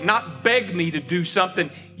sick, not beg me to do something.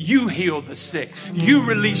 You heal the sick. You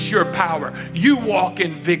release your power. You walk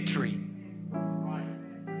in victory.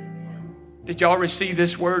 Did y'all receive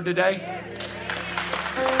this word today?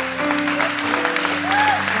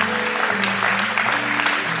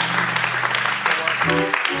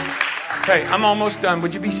 Okay, I'm almost done.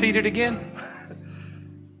 Would you be seated again?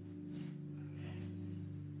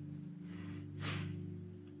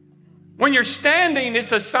 When you're standing,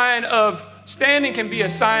 it's a sign of, standing can be a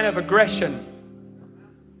sign of aggression.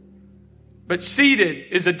 But seated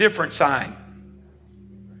is a different sign.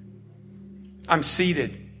 I'm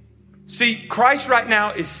seated. See, Christ right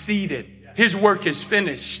now is seated. His work is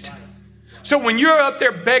finished. So when you're up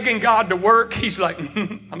there begging God to work, he's like,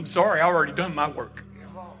 I'm sorry, I already done my work.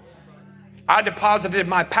 I deposited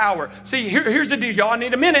my power. See, here's the deal. Y'all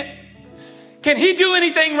need a minute. Can he do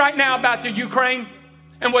anything right now about the Ukraine?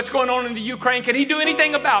 And what's going on in the Ukraine? Can he do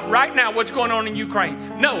anything about right now what's going on in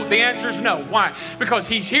Ukraine? No, the answer is no. Why? Because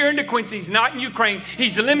he's here in DeQuincy. He's not in Ukraine.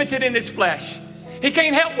 He's limited in his flesh. He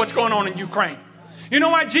can't help what's going on in Ukraine. You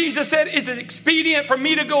know why Jesus said, is it expedient for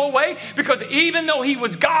me to go away? Because even though he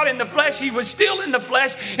was God in the flesh, he was still in the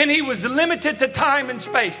flesh and he was limited to time and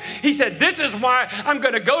space. He said, this is why I'm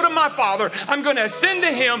going to go to my Father. I'm going to ascend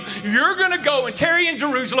to him. You're going to go and tarry in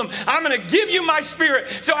Jerusalem. I'm going to give you my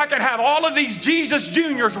spirit so I can have all of these Jesus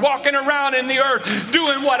Juniors walking around in the earth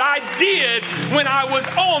doing what I did when I was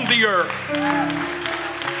on the earth.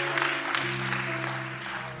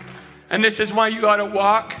 And this is why you ought to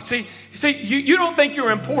walk. See, you don't think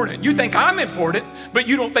you're important. You think I'm important, but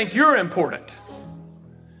you don't think you're important.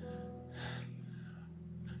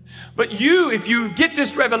 But if you get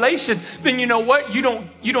this revelation, then you know what? You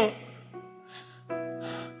don't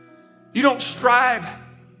strive.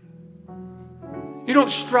 You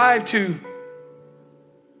don't strive to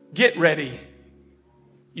get ready.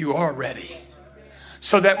 You are ready.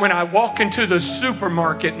 So that when I walk into the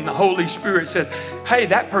supermarket and the Holy Spirit says, hey,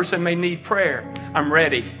 that person may need prayer, I'm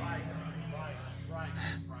ready.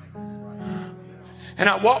 And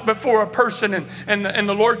I walk before a person and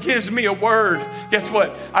the Lord gives me a word. Guess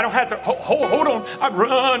what? I don't have to, hold on. I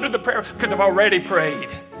run to the prayer because I've already prayed.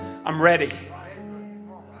 I'm ready.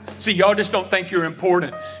 See, y'all just don't think you're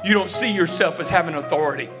important. You don't see yourself as having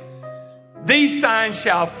authority. These signs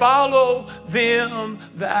shall follow them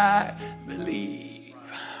that believe.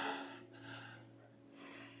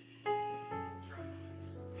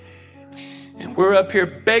 And we're up here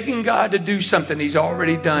begging God to do something he's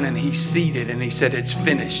already done, and he's seated and he said it's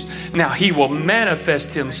finished. Now he will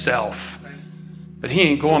manifest himself, but he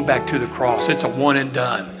ain't going back to the cross. It's a one and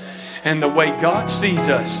done. And the way God sees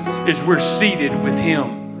us is we're seated with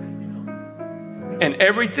him. And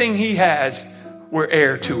everything he has, we're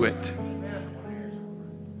heir to it.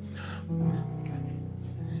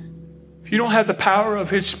 If you don't have the power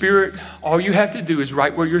of his spirit, all you have to do is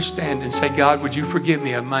right where you're standing say, God, would you forgive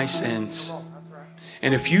me of my sins?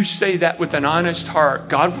 And if you say that with an honest heart,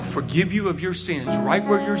 God will forgive you of your sins right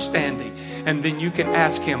where you're standing. And then you can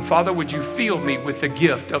ask him, Father, would you fill me with the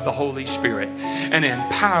gift of the Holy Spirit and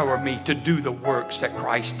empower me to do the works that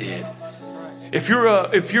Christ did? If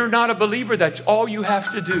you're not a believer, that's all you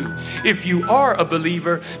have to do. If you are a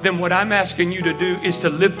believer, then what I'm asking you to do is to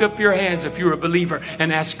lift up your hands if you're a believer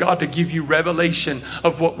and ask God to give you revelation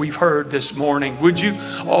of what we've heard this morning. Would you?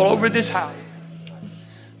 All over this house.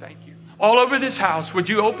 Thank you. All over this house, would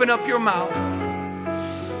you open up your mouth?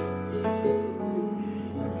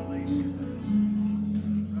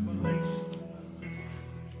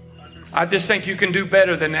 I just think you can do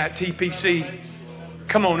better than that, TPC.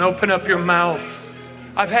 Come on, open up your mouth.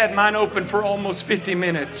 I've had mine open for almost 50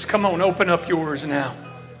 minutes. Come on, open up yours now.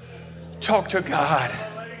 Talk to God.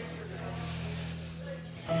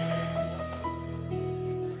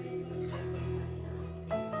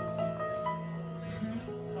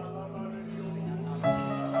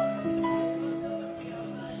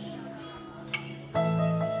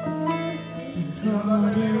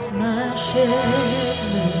 Lord is my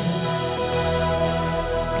shepherd.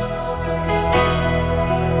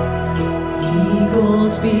 He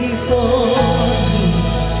goes before me,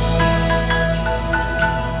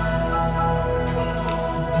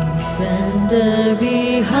 defender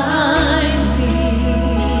behind me.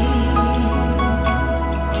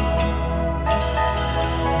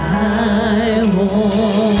 I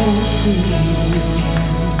won't fear.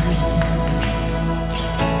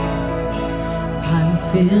 I'm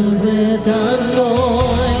filled with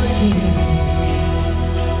anointing.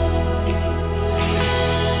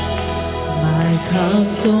 My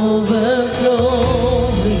cup's overflowing.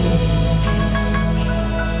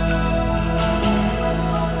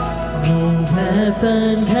 No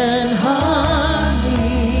weapon can harm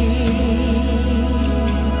me.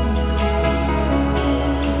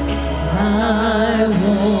 I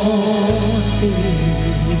won't fear.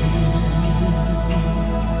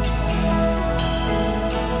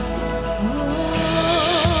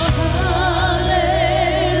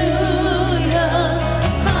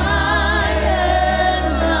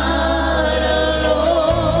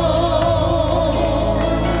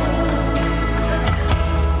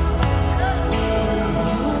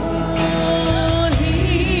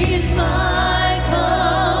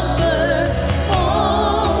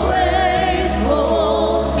 Always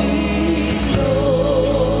holds me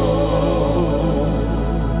close.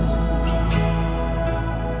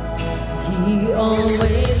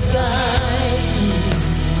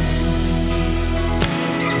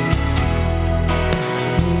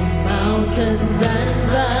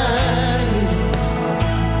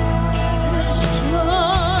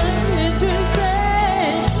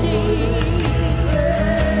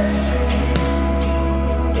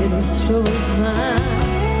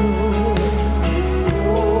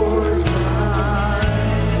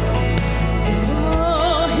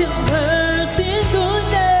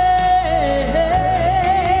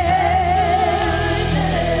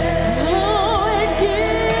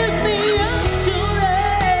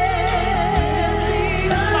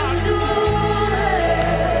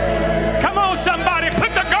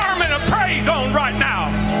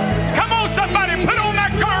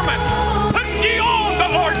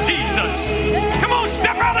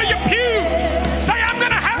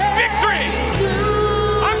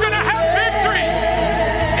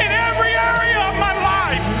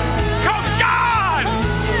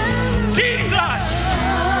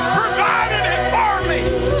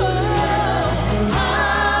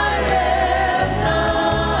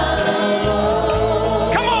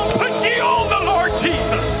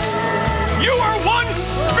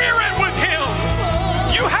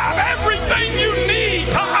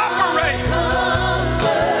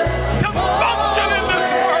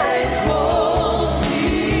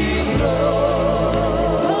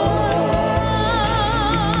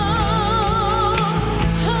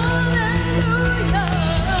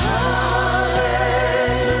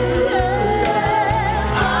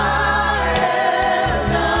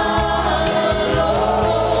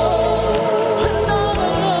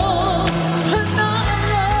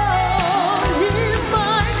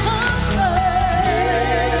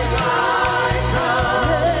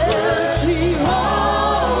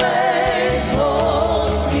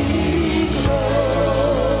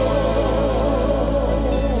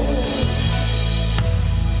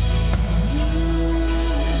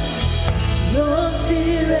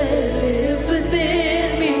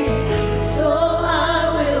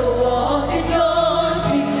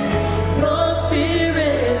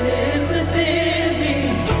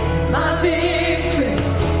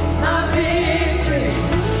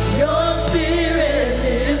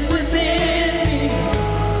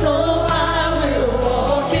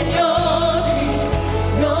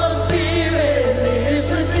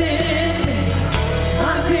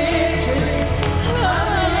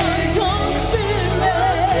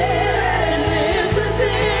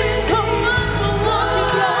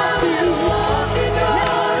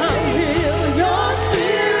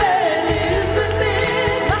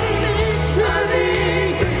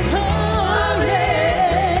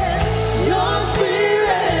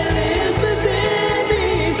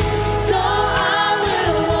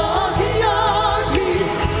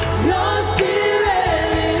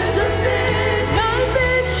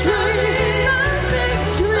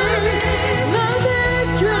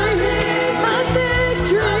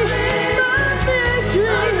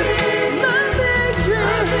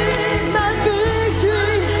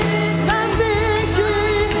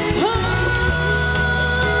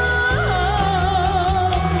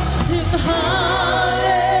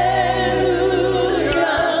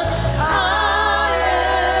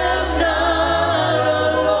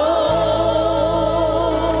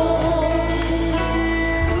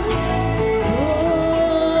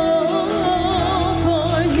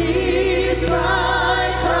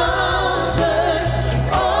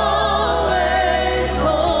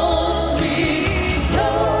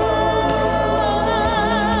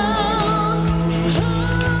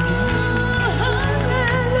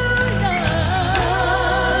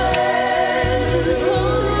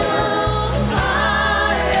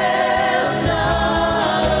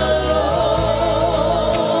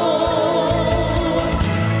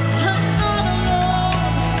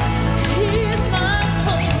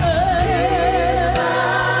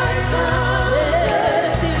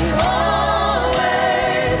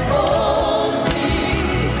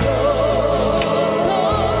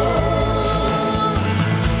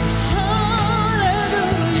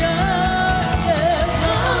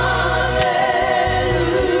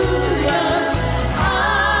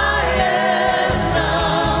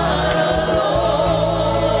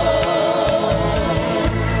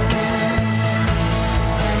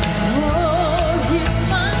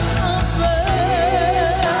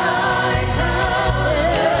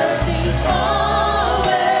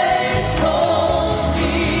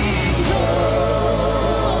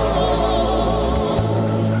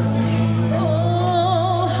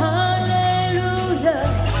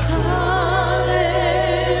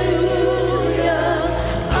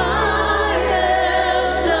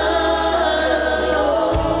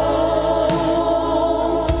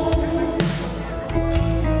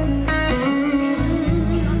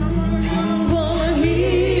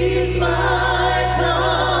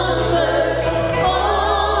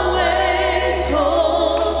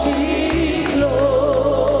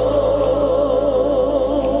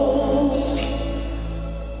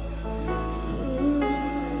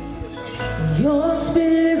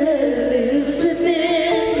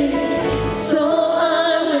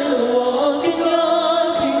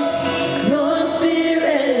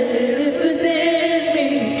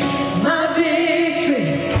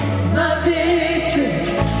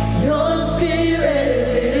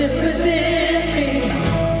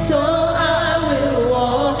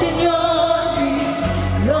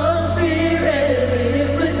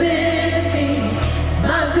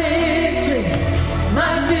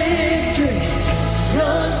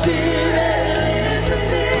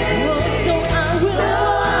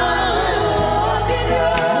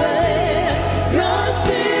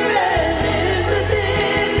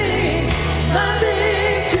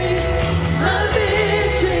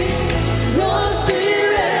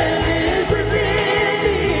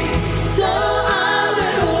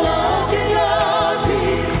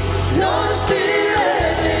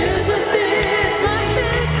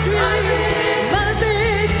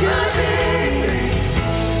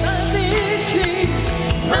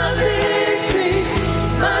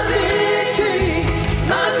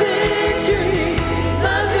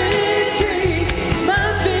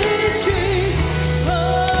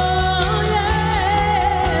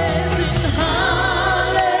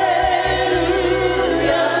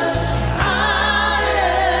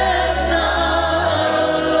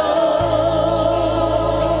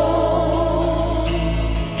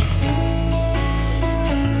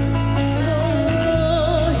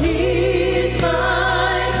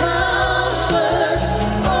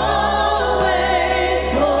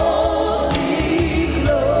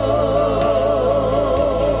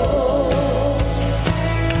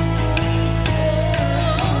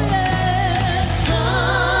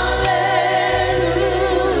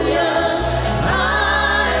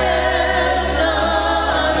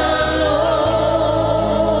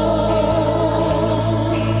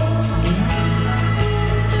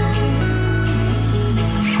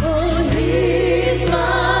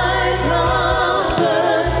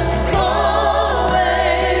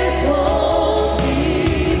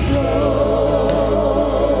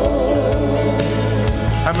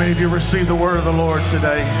 receive the word of the Lord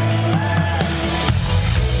today?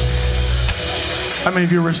 How many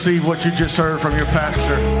of you received what you just heard from your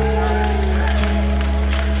pastor?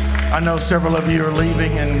 I know several of you are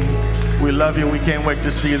leaving, and we love you. We can't wait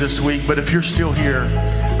to see you this week. But if you're still here,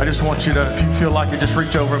 I just want you to, if you feel like it, just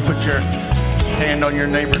reach over and put your hand on your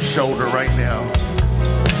neighbor's shoulder right now.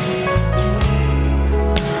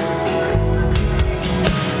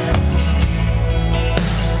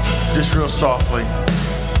 Just real softly.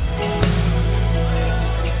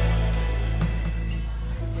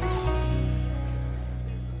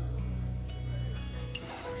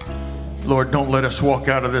 Lord, don't let us walk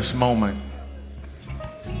out of this moment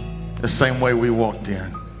the same way we walked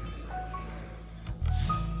in.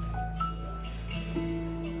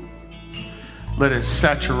 Let it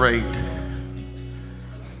saturate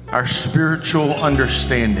our spiritual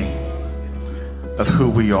understanding of who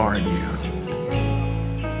we are in you.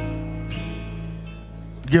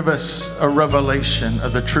 Give us a revelation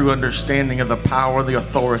of the true understanding of the power, the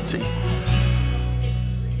authority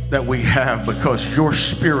that we have because your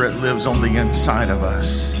Spirit lives on the inside of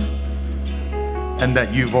us and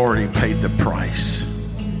that you've already paid the price.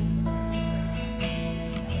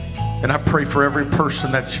 And I pray for every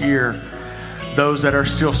person that's here, those that are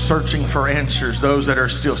still searching for answers, those that are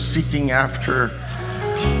still seeking after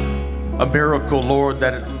a miracle, Lord,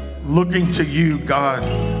 that looking to you,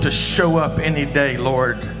 God, to show up any day,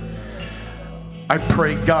 Lord. I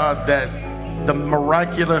pray, God, that the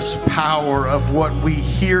miraculous power of what we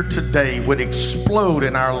hear today would explode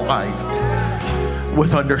in our life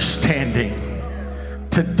with understanding.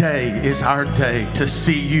 Today is our day to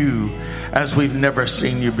see you as we've never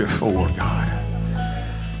seen you before, God.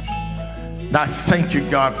 And I thank you,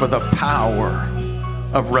 God, for the power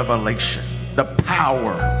of revelation, the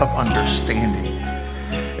power of understanding.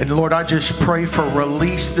 And Lord, I just pray for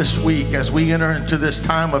release this week as we enter into this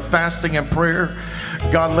time of fasting and prayer.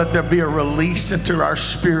 God, let there be a release into our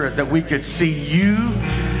spirit that we could see you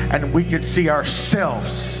and we could see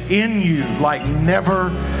ourselves in you like never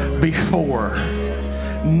before.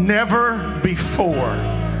 Never before.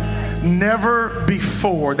 Never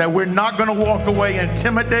before. That we're not going to walk away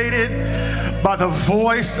intimidated by the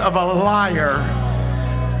voice of a liar.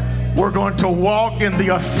 We're going to walk in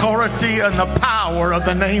the authority and the power of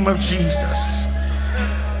the name of Jesus.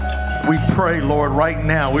 We pray, Lord, right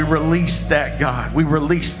now. We release that, God. We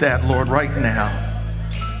release that, Lord, right now.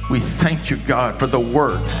 We thank you, God, for the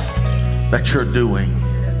work that you're doing.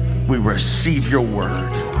 We receive your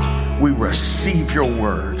word. We receive your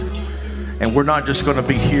word. And we're not just going to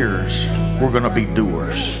be hearers. We're going to be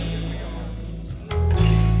doers.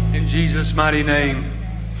 In Jesus' mighty name.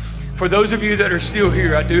 For those of you that are still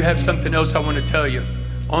here, I do have something else I want to tell you.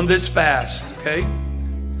 On this fast, okay?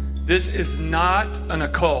 This is not an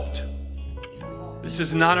occult. This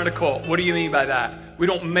is not an occult. What do you mean by that? We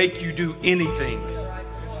don't make you do anything.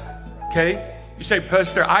 Okay? You say,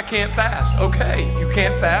 Pastor, I can't fast. Okay, if you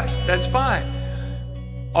can't fast, that's fine.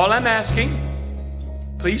 All I'm asking,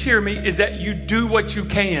 please hear me, is that you do what you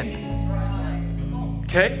can.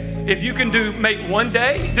 Okay? If you can make one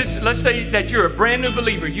day, let's say that you're a brand new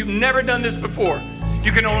believer. You've never done this before.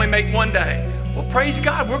 You can only make one day. Well, praise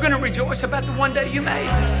God. We're going to rejoice about the one day you made.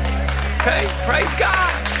 Okay? Praise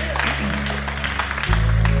God.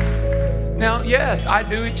 Now, yes, I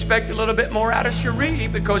do expect a little bit more out of Cherie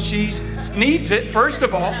because she needs it, first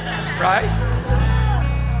of all, right?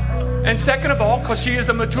 And second of all, because she is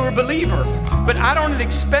a mature believer. But I don't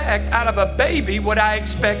expect out of a baby what I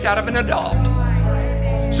expect out of an adult.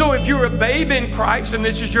 So if you're a babe in Christ and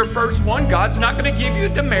this is your first one, God's not going to give you a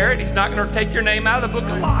demerit. He's not going to take your name out of the book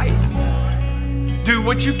of life. Do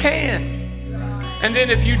what you can. And then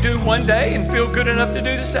if you do one day and feel good enough to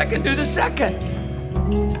do the second, do the second.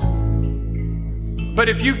 But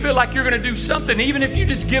if you feel like you're going to do something, even if you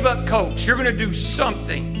just give up coach, you're going to do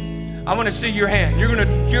something. I want to see your hand. You're going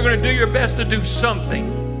to do your best to do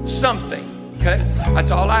something. Something. Okay?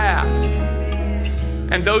 That's all I ask.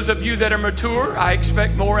 And those of you that are mature, I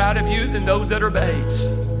expect more out of you than those that are babes.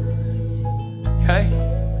 Okay?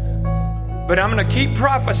 But I'm going to keep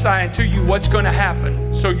prophesying to you what's going to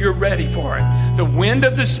happen so you're ready for it. The wind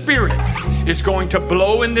of the Spirit is going to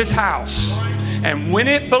blow in this house. And when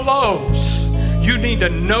it blows, you need to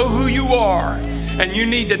know who you are. And you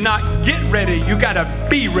need to not get ready. You got to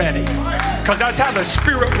be ready. Because that's how the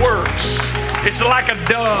Spirit works. It's like a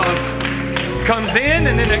dove. Comes in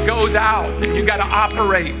and then it goes out, and you got to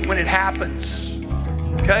operate when it happens.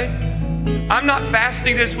 Okay? I'm not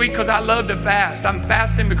fasting this week because I love to fast. I'm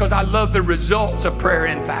fasting because I love the results of prayer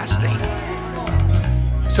and fasting.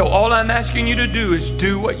 So all I'm asking you to do is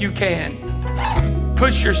do what you can.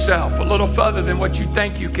 push yourself a little further than what you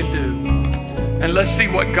think you can do. And let's see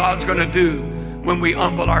what God's going to do when we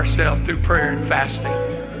humble ourselves through prayer and fasting.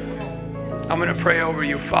 I'm going to pray over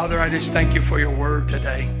you. Father, I just thank you for your word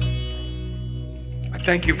today. I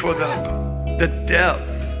thank you for the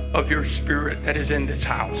depth of your spirit that is in this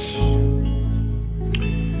house.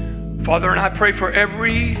 Father, and I pray for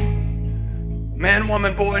every man,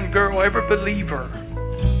 woman, boy, and girl, every believer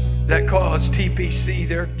that calls TPC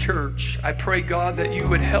their church. I pray, God, that you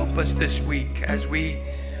would help us this week as we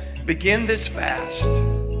begin this fast.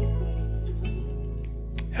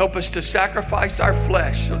 Help us to sacrifice our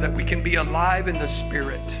flesh so that we can be alive in the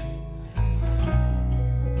Spirit.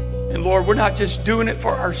 And Lord, we're not just doing it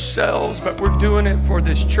for ourselves, but we're doing it for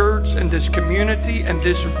this church and this community and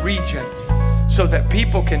this region so that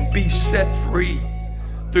people can be set free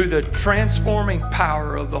through the transforming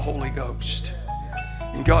power of the Holy Ghost.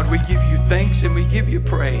 And God, we give you thanks and we give you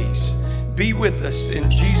praise. Be with us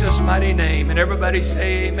in Jesus' mighty name. And everybody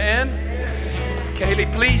say amen.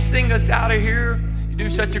 Kaylee, please sing us out of here. You do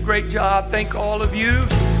such a great job. Thank all of you.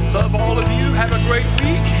 Love all of you. Have a great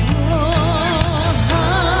week.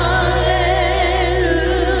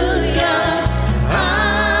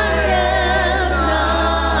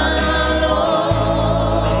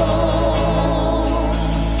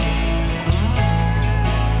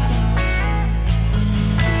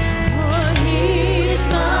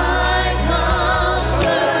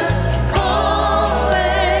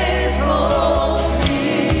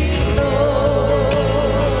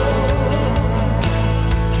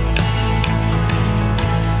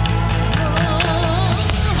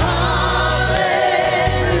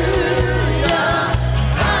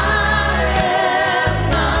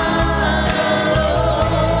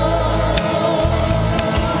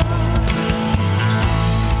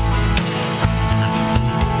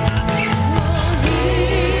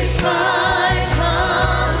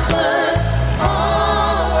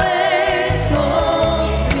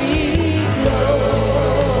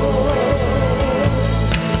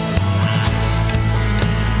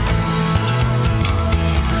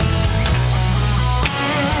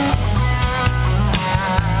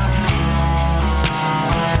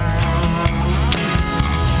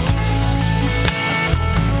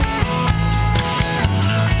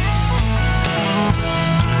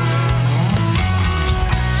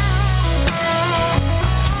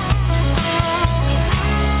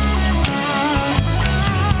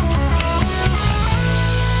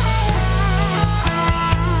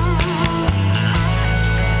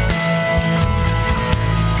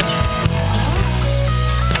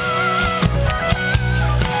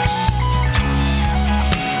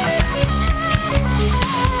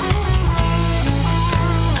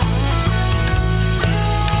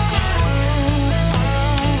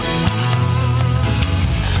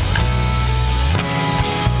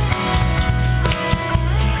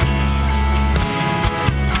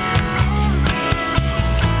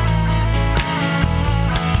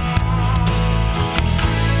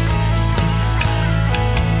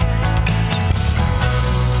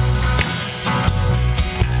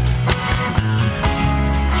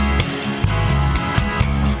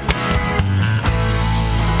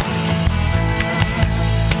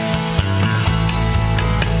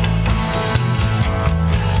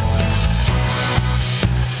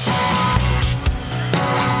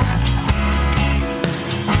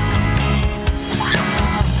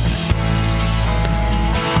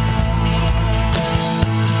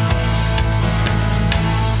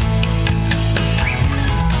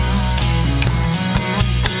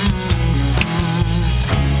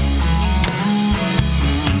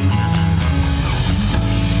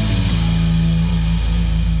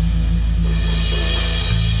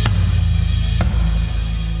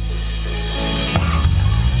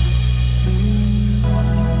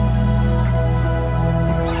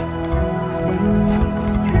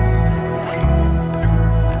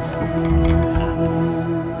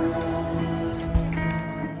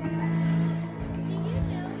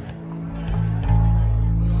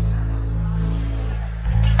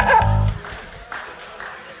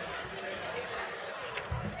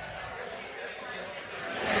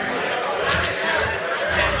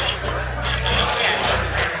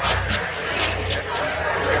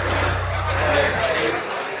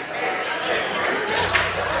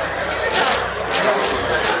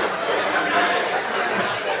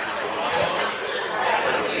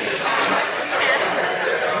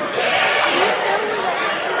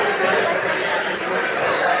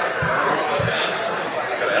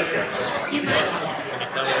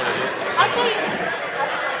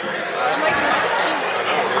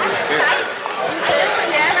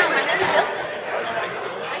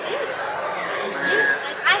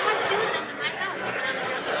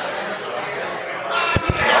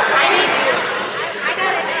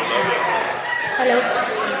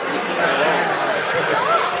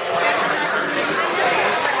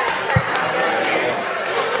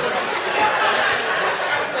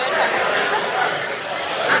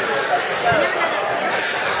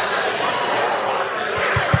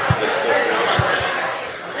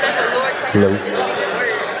 Hello.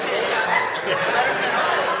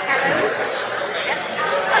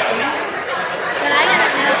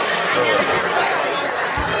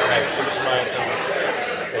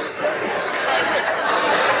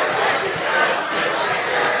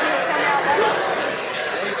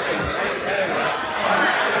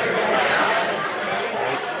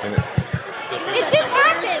 It just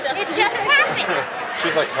happened. It just happened.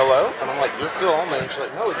 She's like, hello? And I'm like, you're still on there. And she's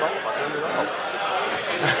like, no, it's on. I turned it off.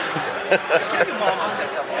 I've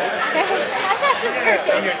had some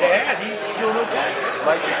perfect. And your dad, he doing okay.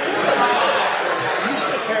 He's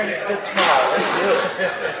still carrying a good smile. That's good.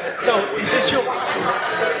 So, is this your wife?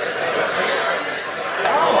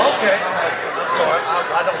 Oh, okay. I'm sorry.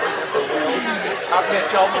 I don't remember well. I've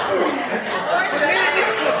met y'all before. Man,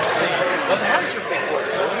 it's good to see you. Well, how's your big boy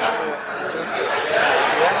doing?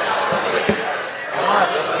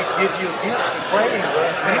 God, he give you a gift to pray.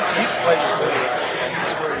 He plays to you.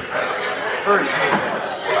 He's very good.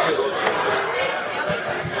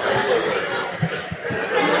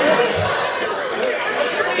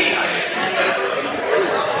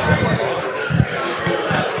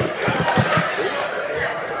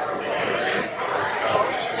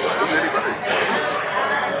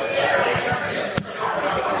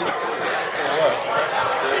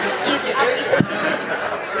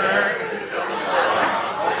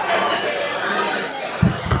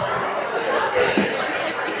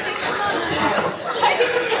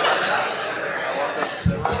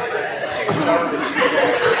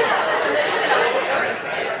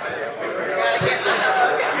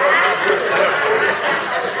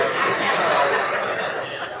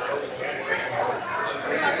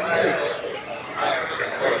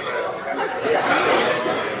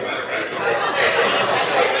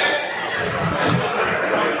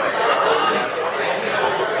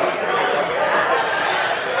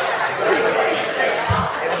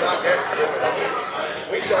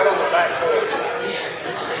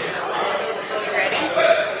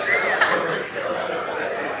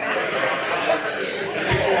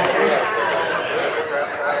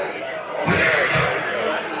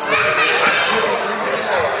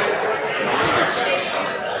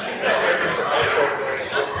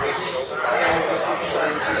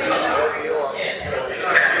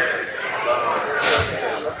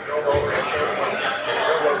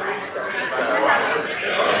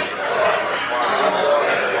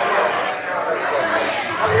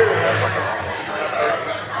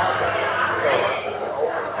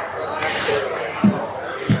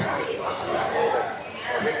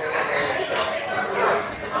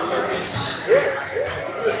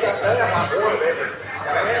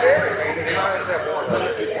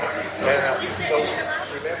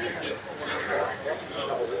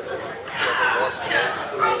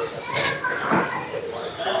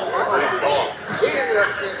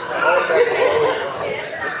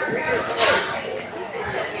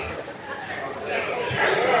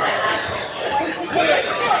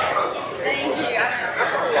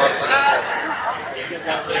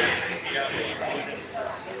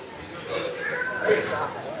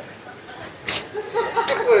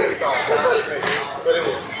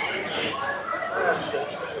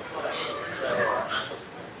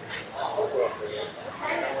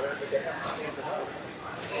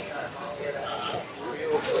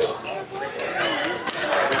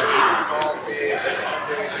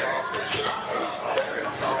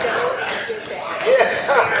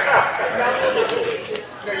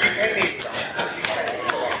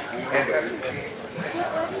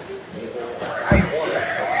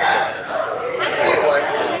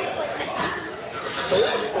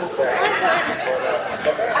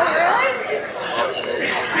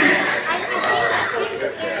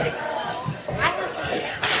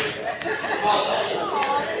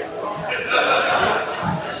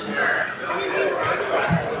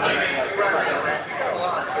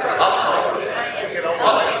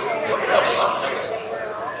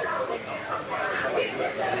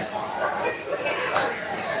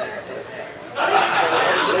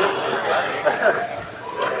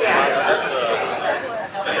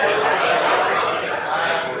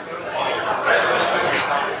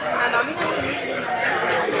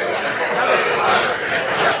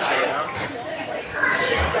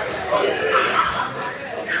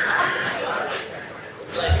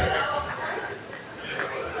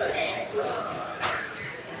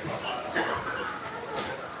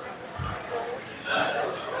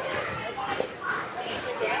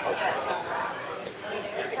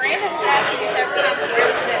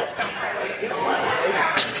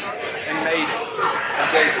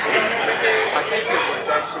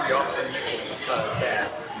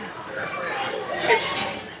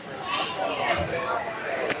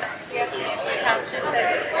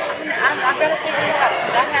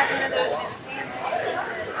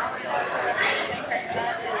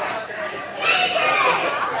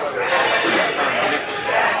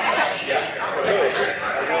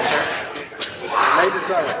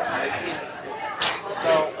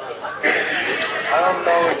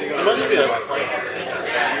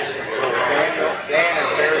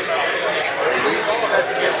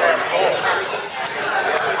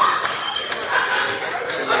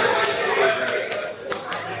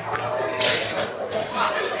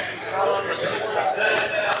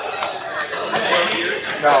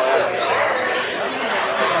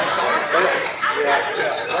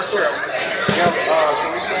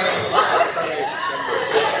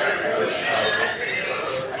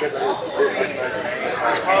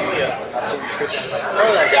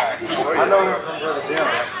 I know him from Brother Jim.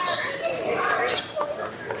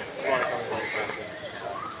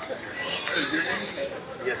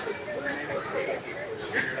 Yes, sir.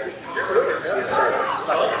 Yes, sir.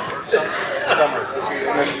 Summer. This is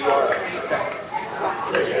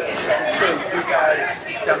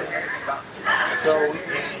So,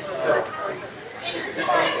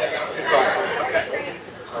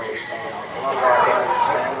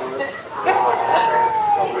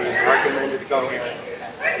 we recommended to go here.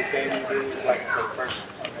 They came and did it like the first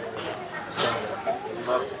we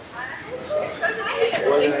loved it.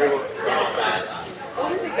 Wasn't able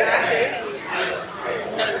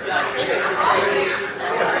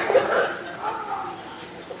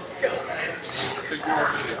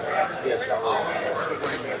Yes,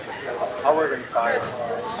 I work in fire.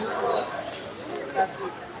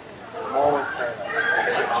 I'm always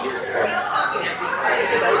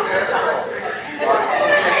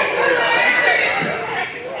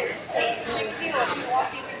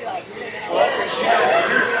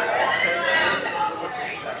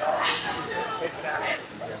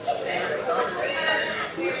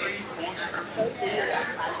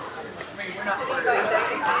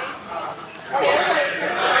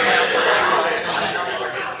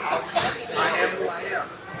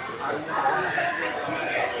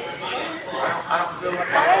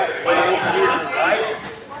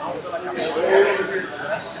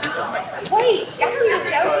Wait, I know you're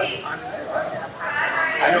joking.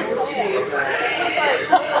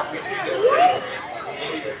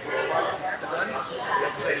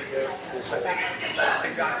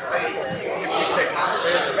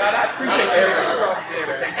 God, I appreciate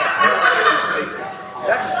everything.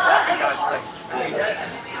 That's a sign of God's grace.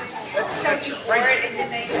 That's such a grace. And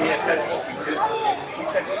that's what we do. He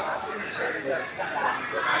said, I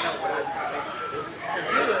know what I do. The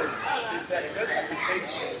good is that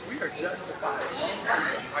justification, we are justified in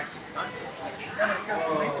Christ.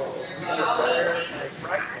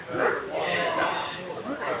 Right?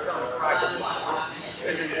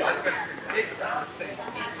 And then God's going to predict us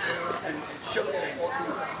and show things to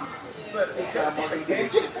us. But the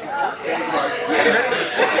justification,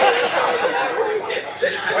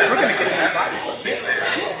 we're going to get in that Bible.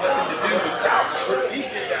 Nothing to do with that. But he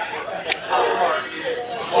did that. Our heart is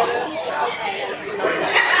walking out.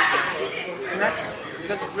 And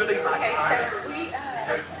that's really my advice.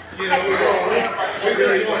 You know, we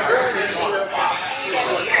really want to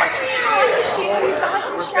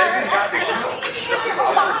we're begging God to do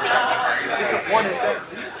it's a one and done.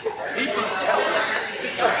 He can tell us.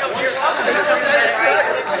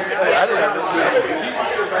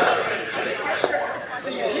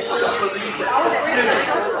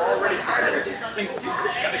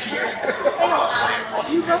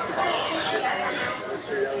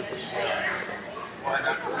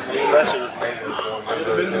 Lesser is amazing.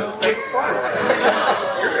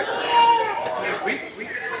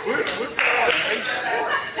 We're so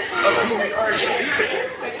of who we are as people.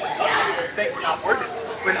 Think we're not worthy.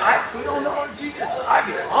 When I put on the Lord Jesus, I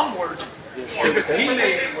become worthy. Because He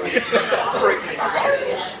made me worthy.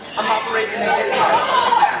 I'm operating in His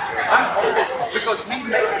life. I'm holy because we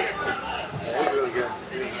made it. It was really good.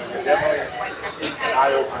 Definitely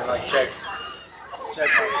eye-opening, like check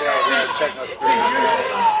myself, check my spirit.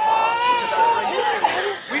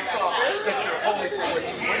 We thought that you're holy for what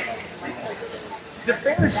you want. The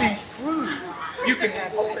Pharisees proved you can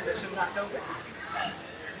have holiness and not know that.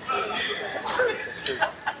 That's true.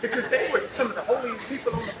 Because they were some of the holiest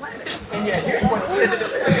people on the planet. And yet here's what He said to the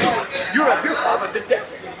Pharisees. You're of your father, the devil.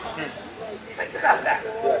 Think about that.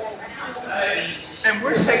 And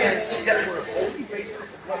we're saying that we're holy based on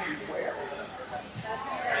what we wear.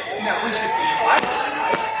 Now we should be modest.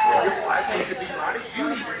 Your wife needs to be modest. You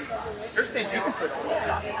need to be modest. There's things you can put on that's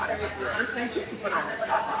not modest. There's things you can put on that's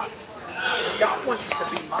not modest. God wants us to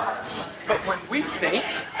be modest. But when we think,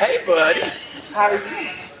 hey buddy, how are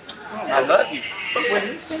you? I love you. But when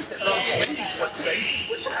we think that love changes what saves us,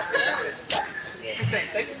 we're not going to have it. He's saying,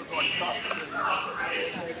 thank you for going to talk to me.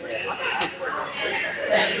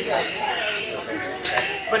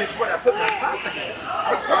 But it's what I put my confidence in.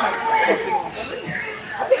 I put my confidence in God.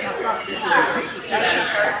 I put my confidence in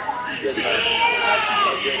Jesus.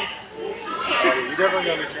 You're definitely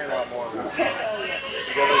going to be seeing a lot more of this. You're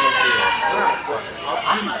definitely going to see it.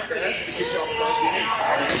 I'll do my best to get y'all plugged in.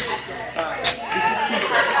 This is Keith.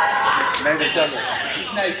 Nathan Sumner. This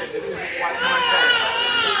is Nathan. This is his wife, my family.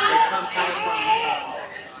 They come kind of from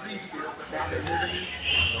Leesville, but now they're living in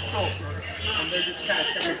Sulphur. And they're just kind of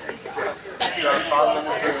coming together. You are following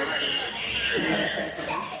the truth.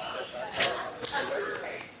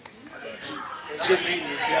 Good meeting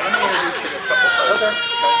you. Yeah, let me introduce you to a couple folks.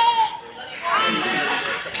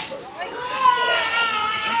 Okay.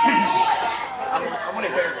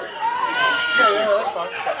 20 paragraphs.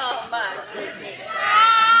 Oh my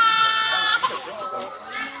goodness.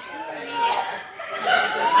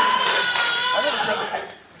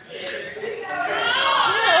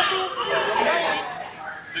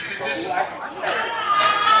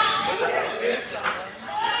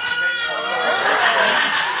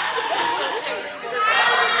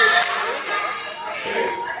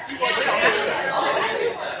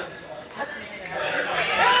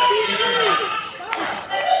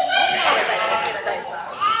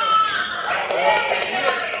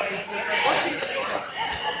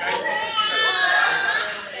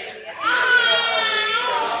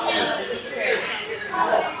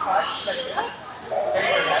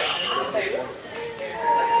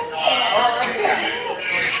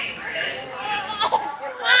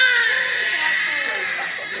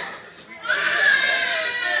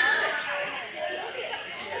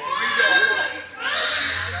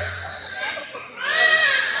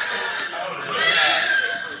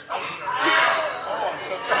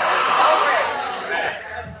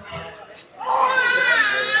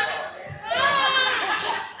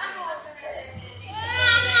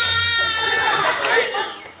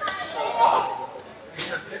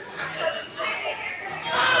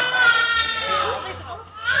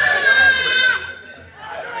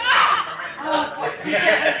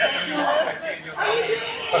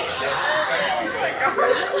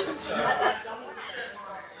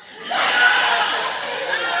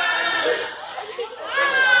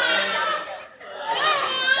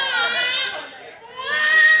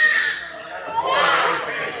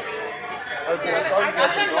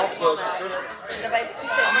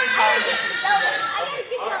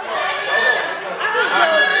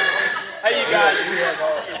 Hey, you guys. Are you okay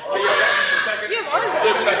for a second? Yeah, I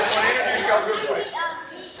just want to introduce y'all real quick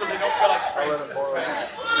so they don't feel like strangers.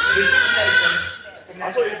 This is Nathan.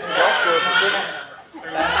 I thought you some golf course.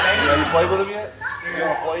 Have you played with him yet? You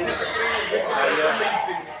want to play it?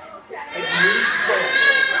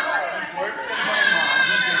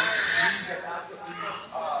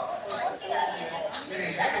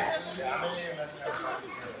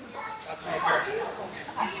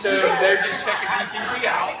 So they're just checking TPC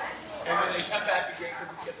out, and then they come back again because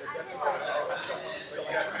he said they're definitely going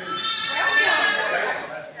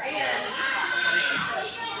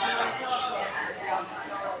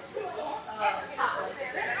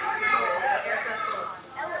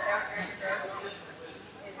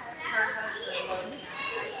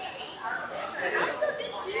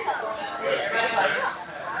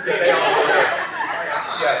Yeah, they all are.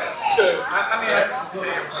 Yeah. So, I mean, I tell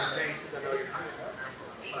you one thing because I know you're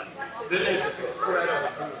not. This is incredible.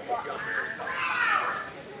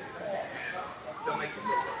 Don't make it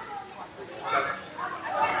look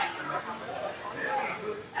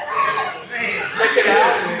check it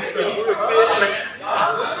out.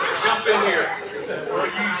 Jump in here. Or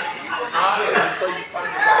you until you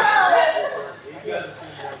find it. You guys have seen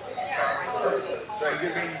it. Right,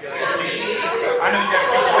 you're being guys. I know you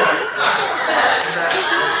got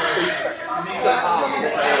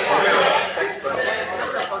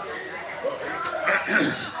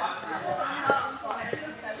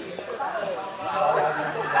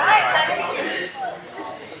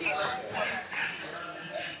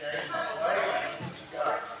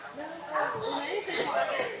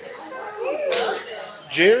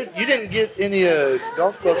Jared, you didn't get any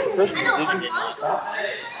golf clubs for Christmas, did you?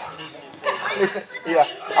 Yeah,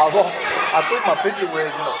 I threw my pitching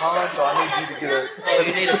wedge in a pond, so I need you to get a.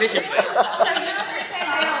 You need a pitching wedge.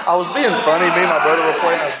 I was being funny. Me and my brother were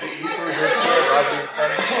playing. He threw his club, I was being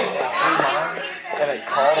funny. I threw mine, and it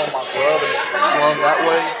caught on my glove, and it swung that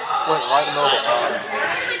way, went right in the middle of the pond.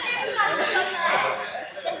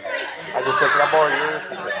 I just said, "Can I borrow yours?"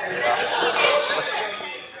 He said, "Yeah."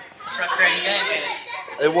 Frustrating game, man.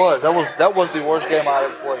 It was. That was the worst game I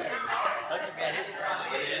ever played. That's a bad hit.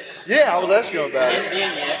 Yeah, I was asking him about He it. didn't be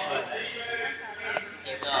in yet, but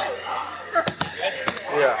he's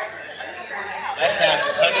Yeah. last time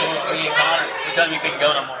Hudson with me and Connor, we told him he couldn't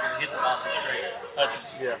go no more. He hit the ball too straight. Hudson.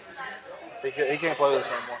 Yeah. He can't play with us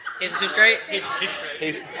no more. Hits too straight? Hits too straight.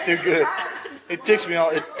 He's too good. It ticked me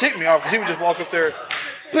off because he would just walk up there,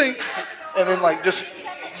 ping, and then like just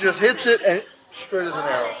hits it and straight as an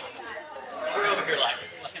arrow. We're over here like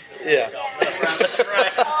Yeah.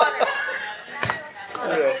 right.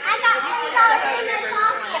 Yeah.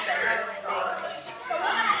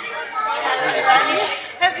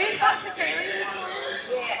 Have you talked to Kaylee?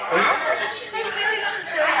 Has Kaylee not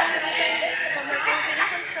showed you anything from her kids?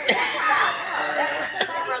 That's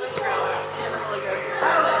my brother's house in the Holy Ghost.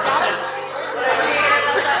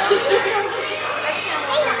 That's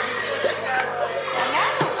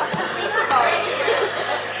him.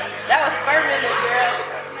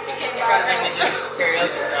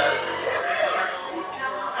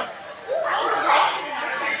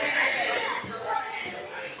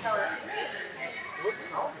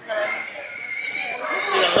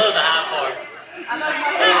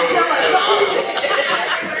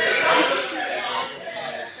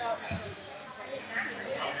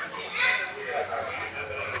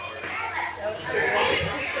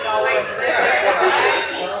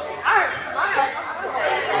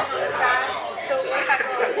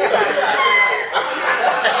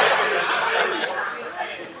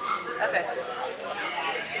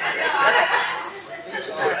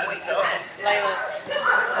 Layla,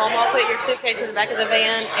 Mom, I'll put your suitcase in the back of the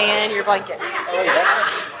van and your blanket.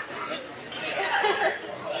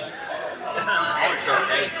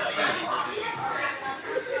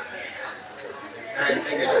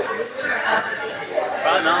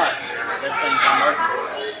 Probably not. That thing's unmerciful.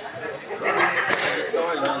 This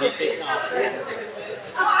story is going to get picked off.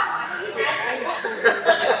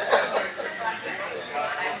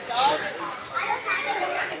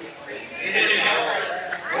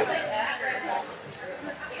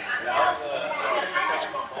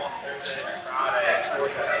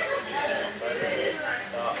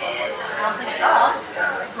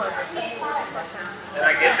 And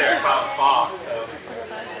I get there at 5 o'clock, so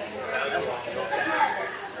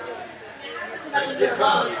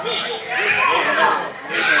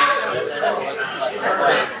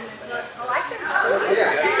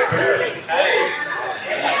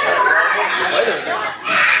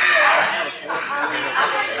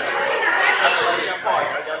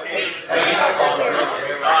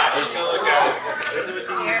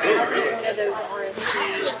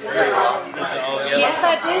Yes,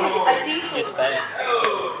 I do. A diesel. it's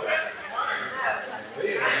bad.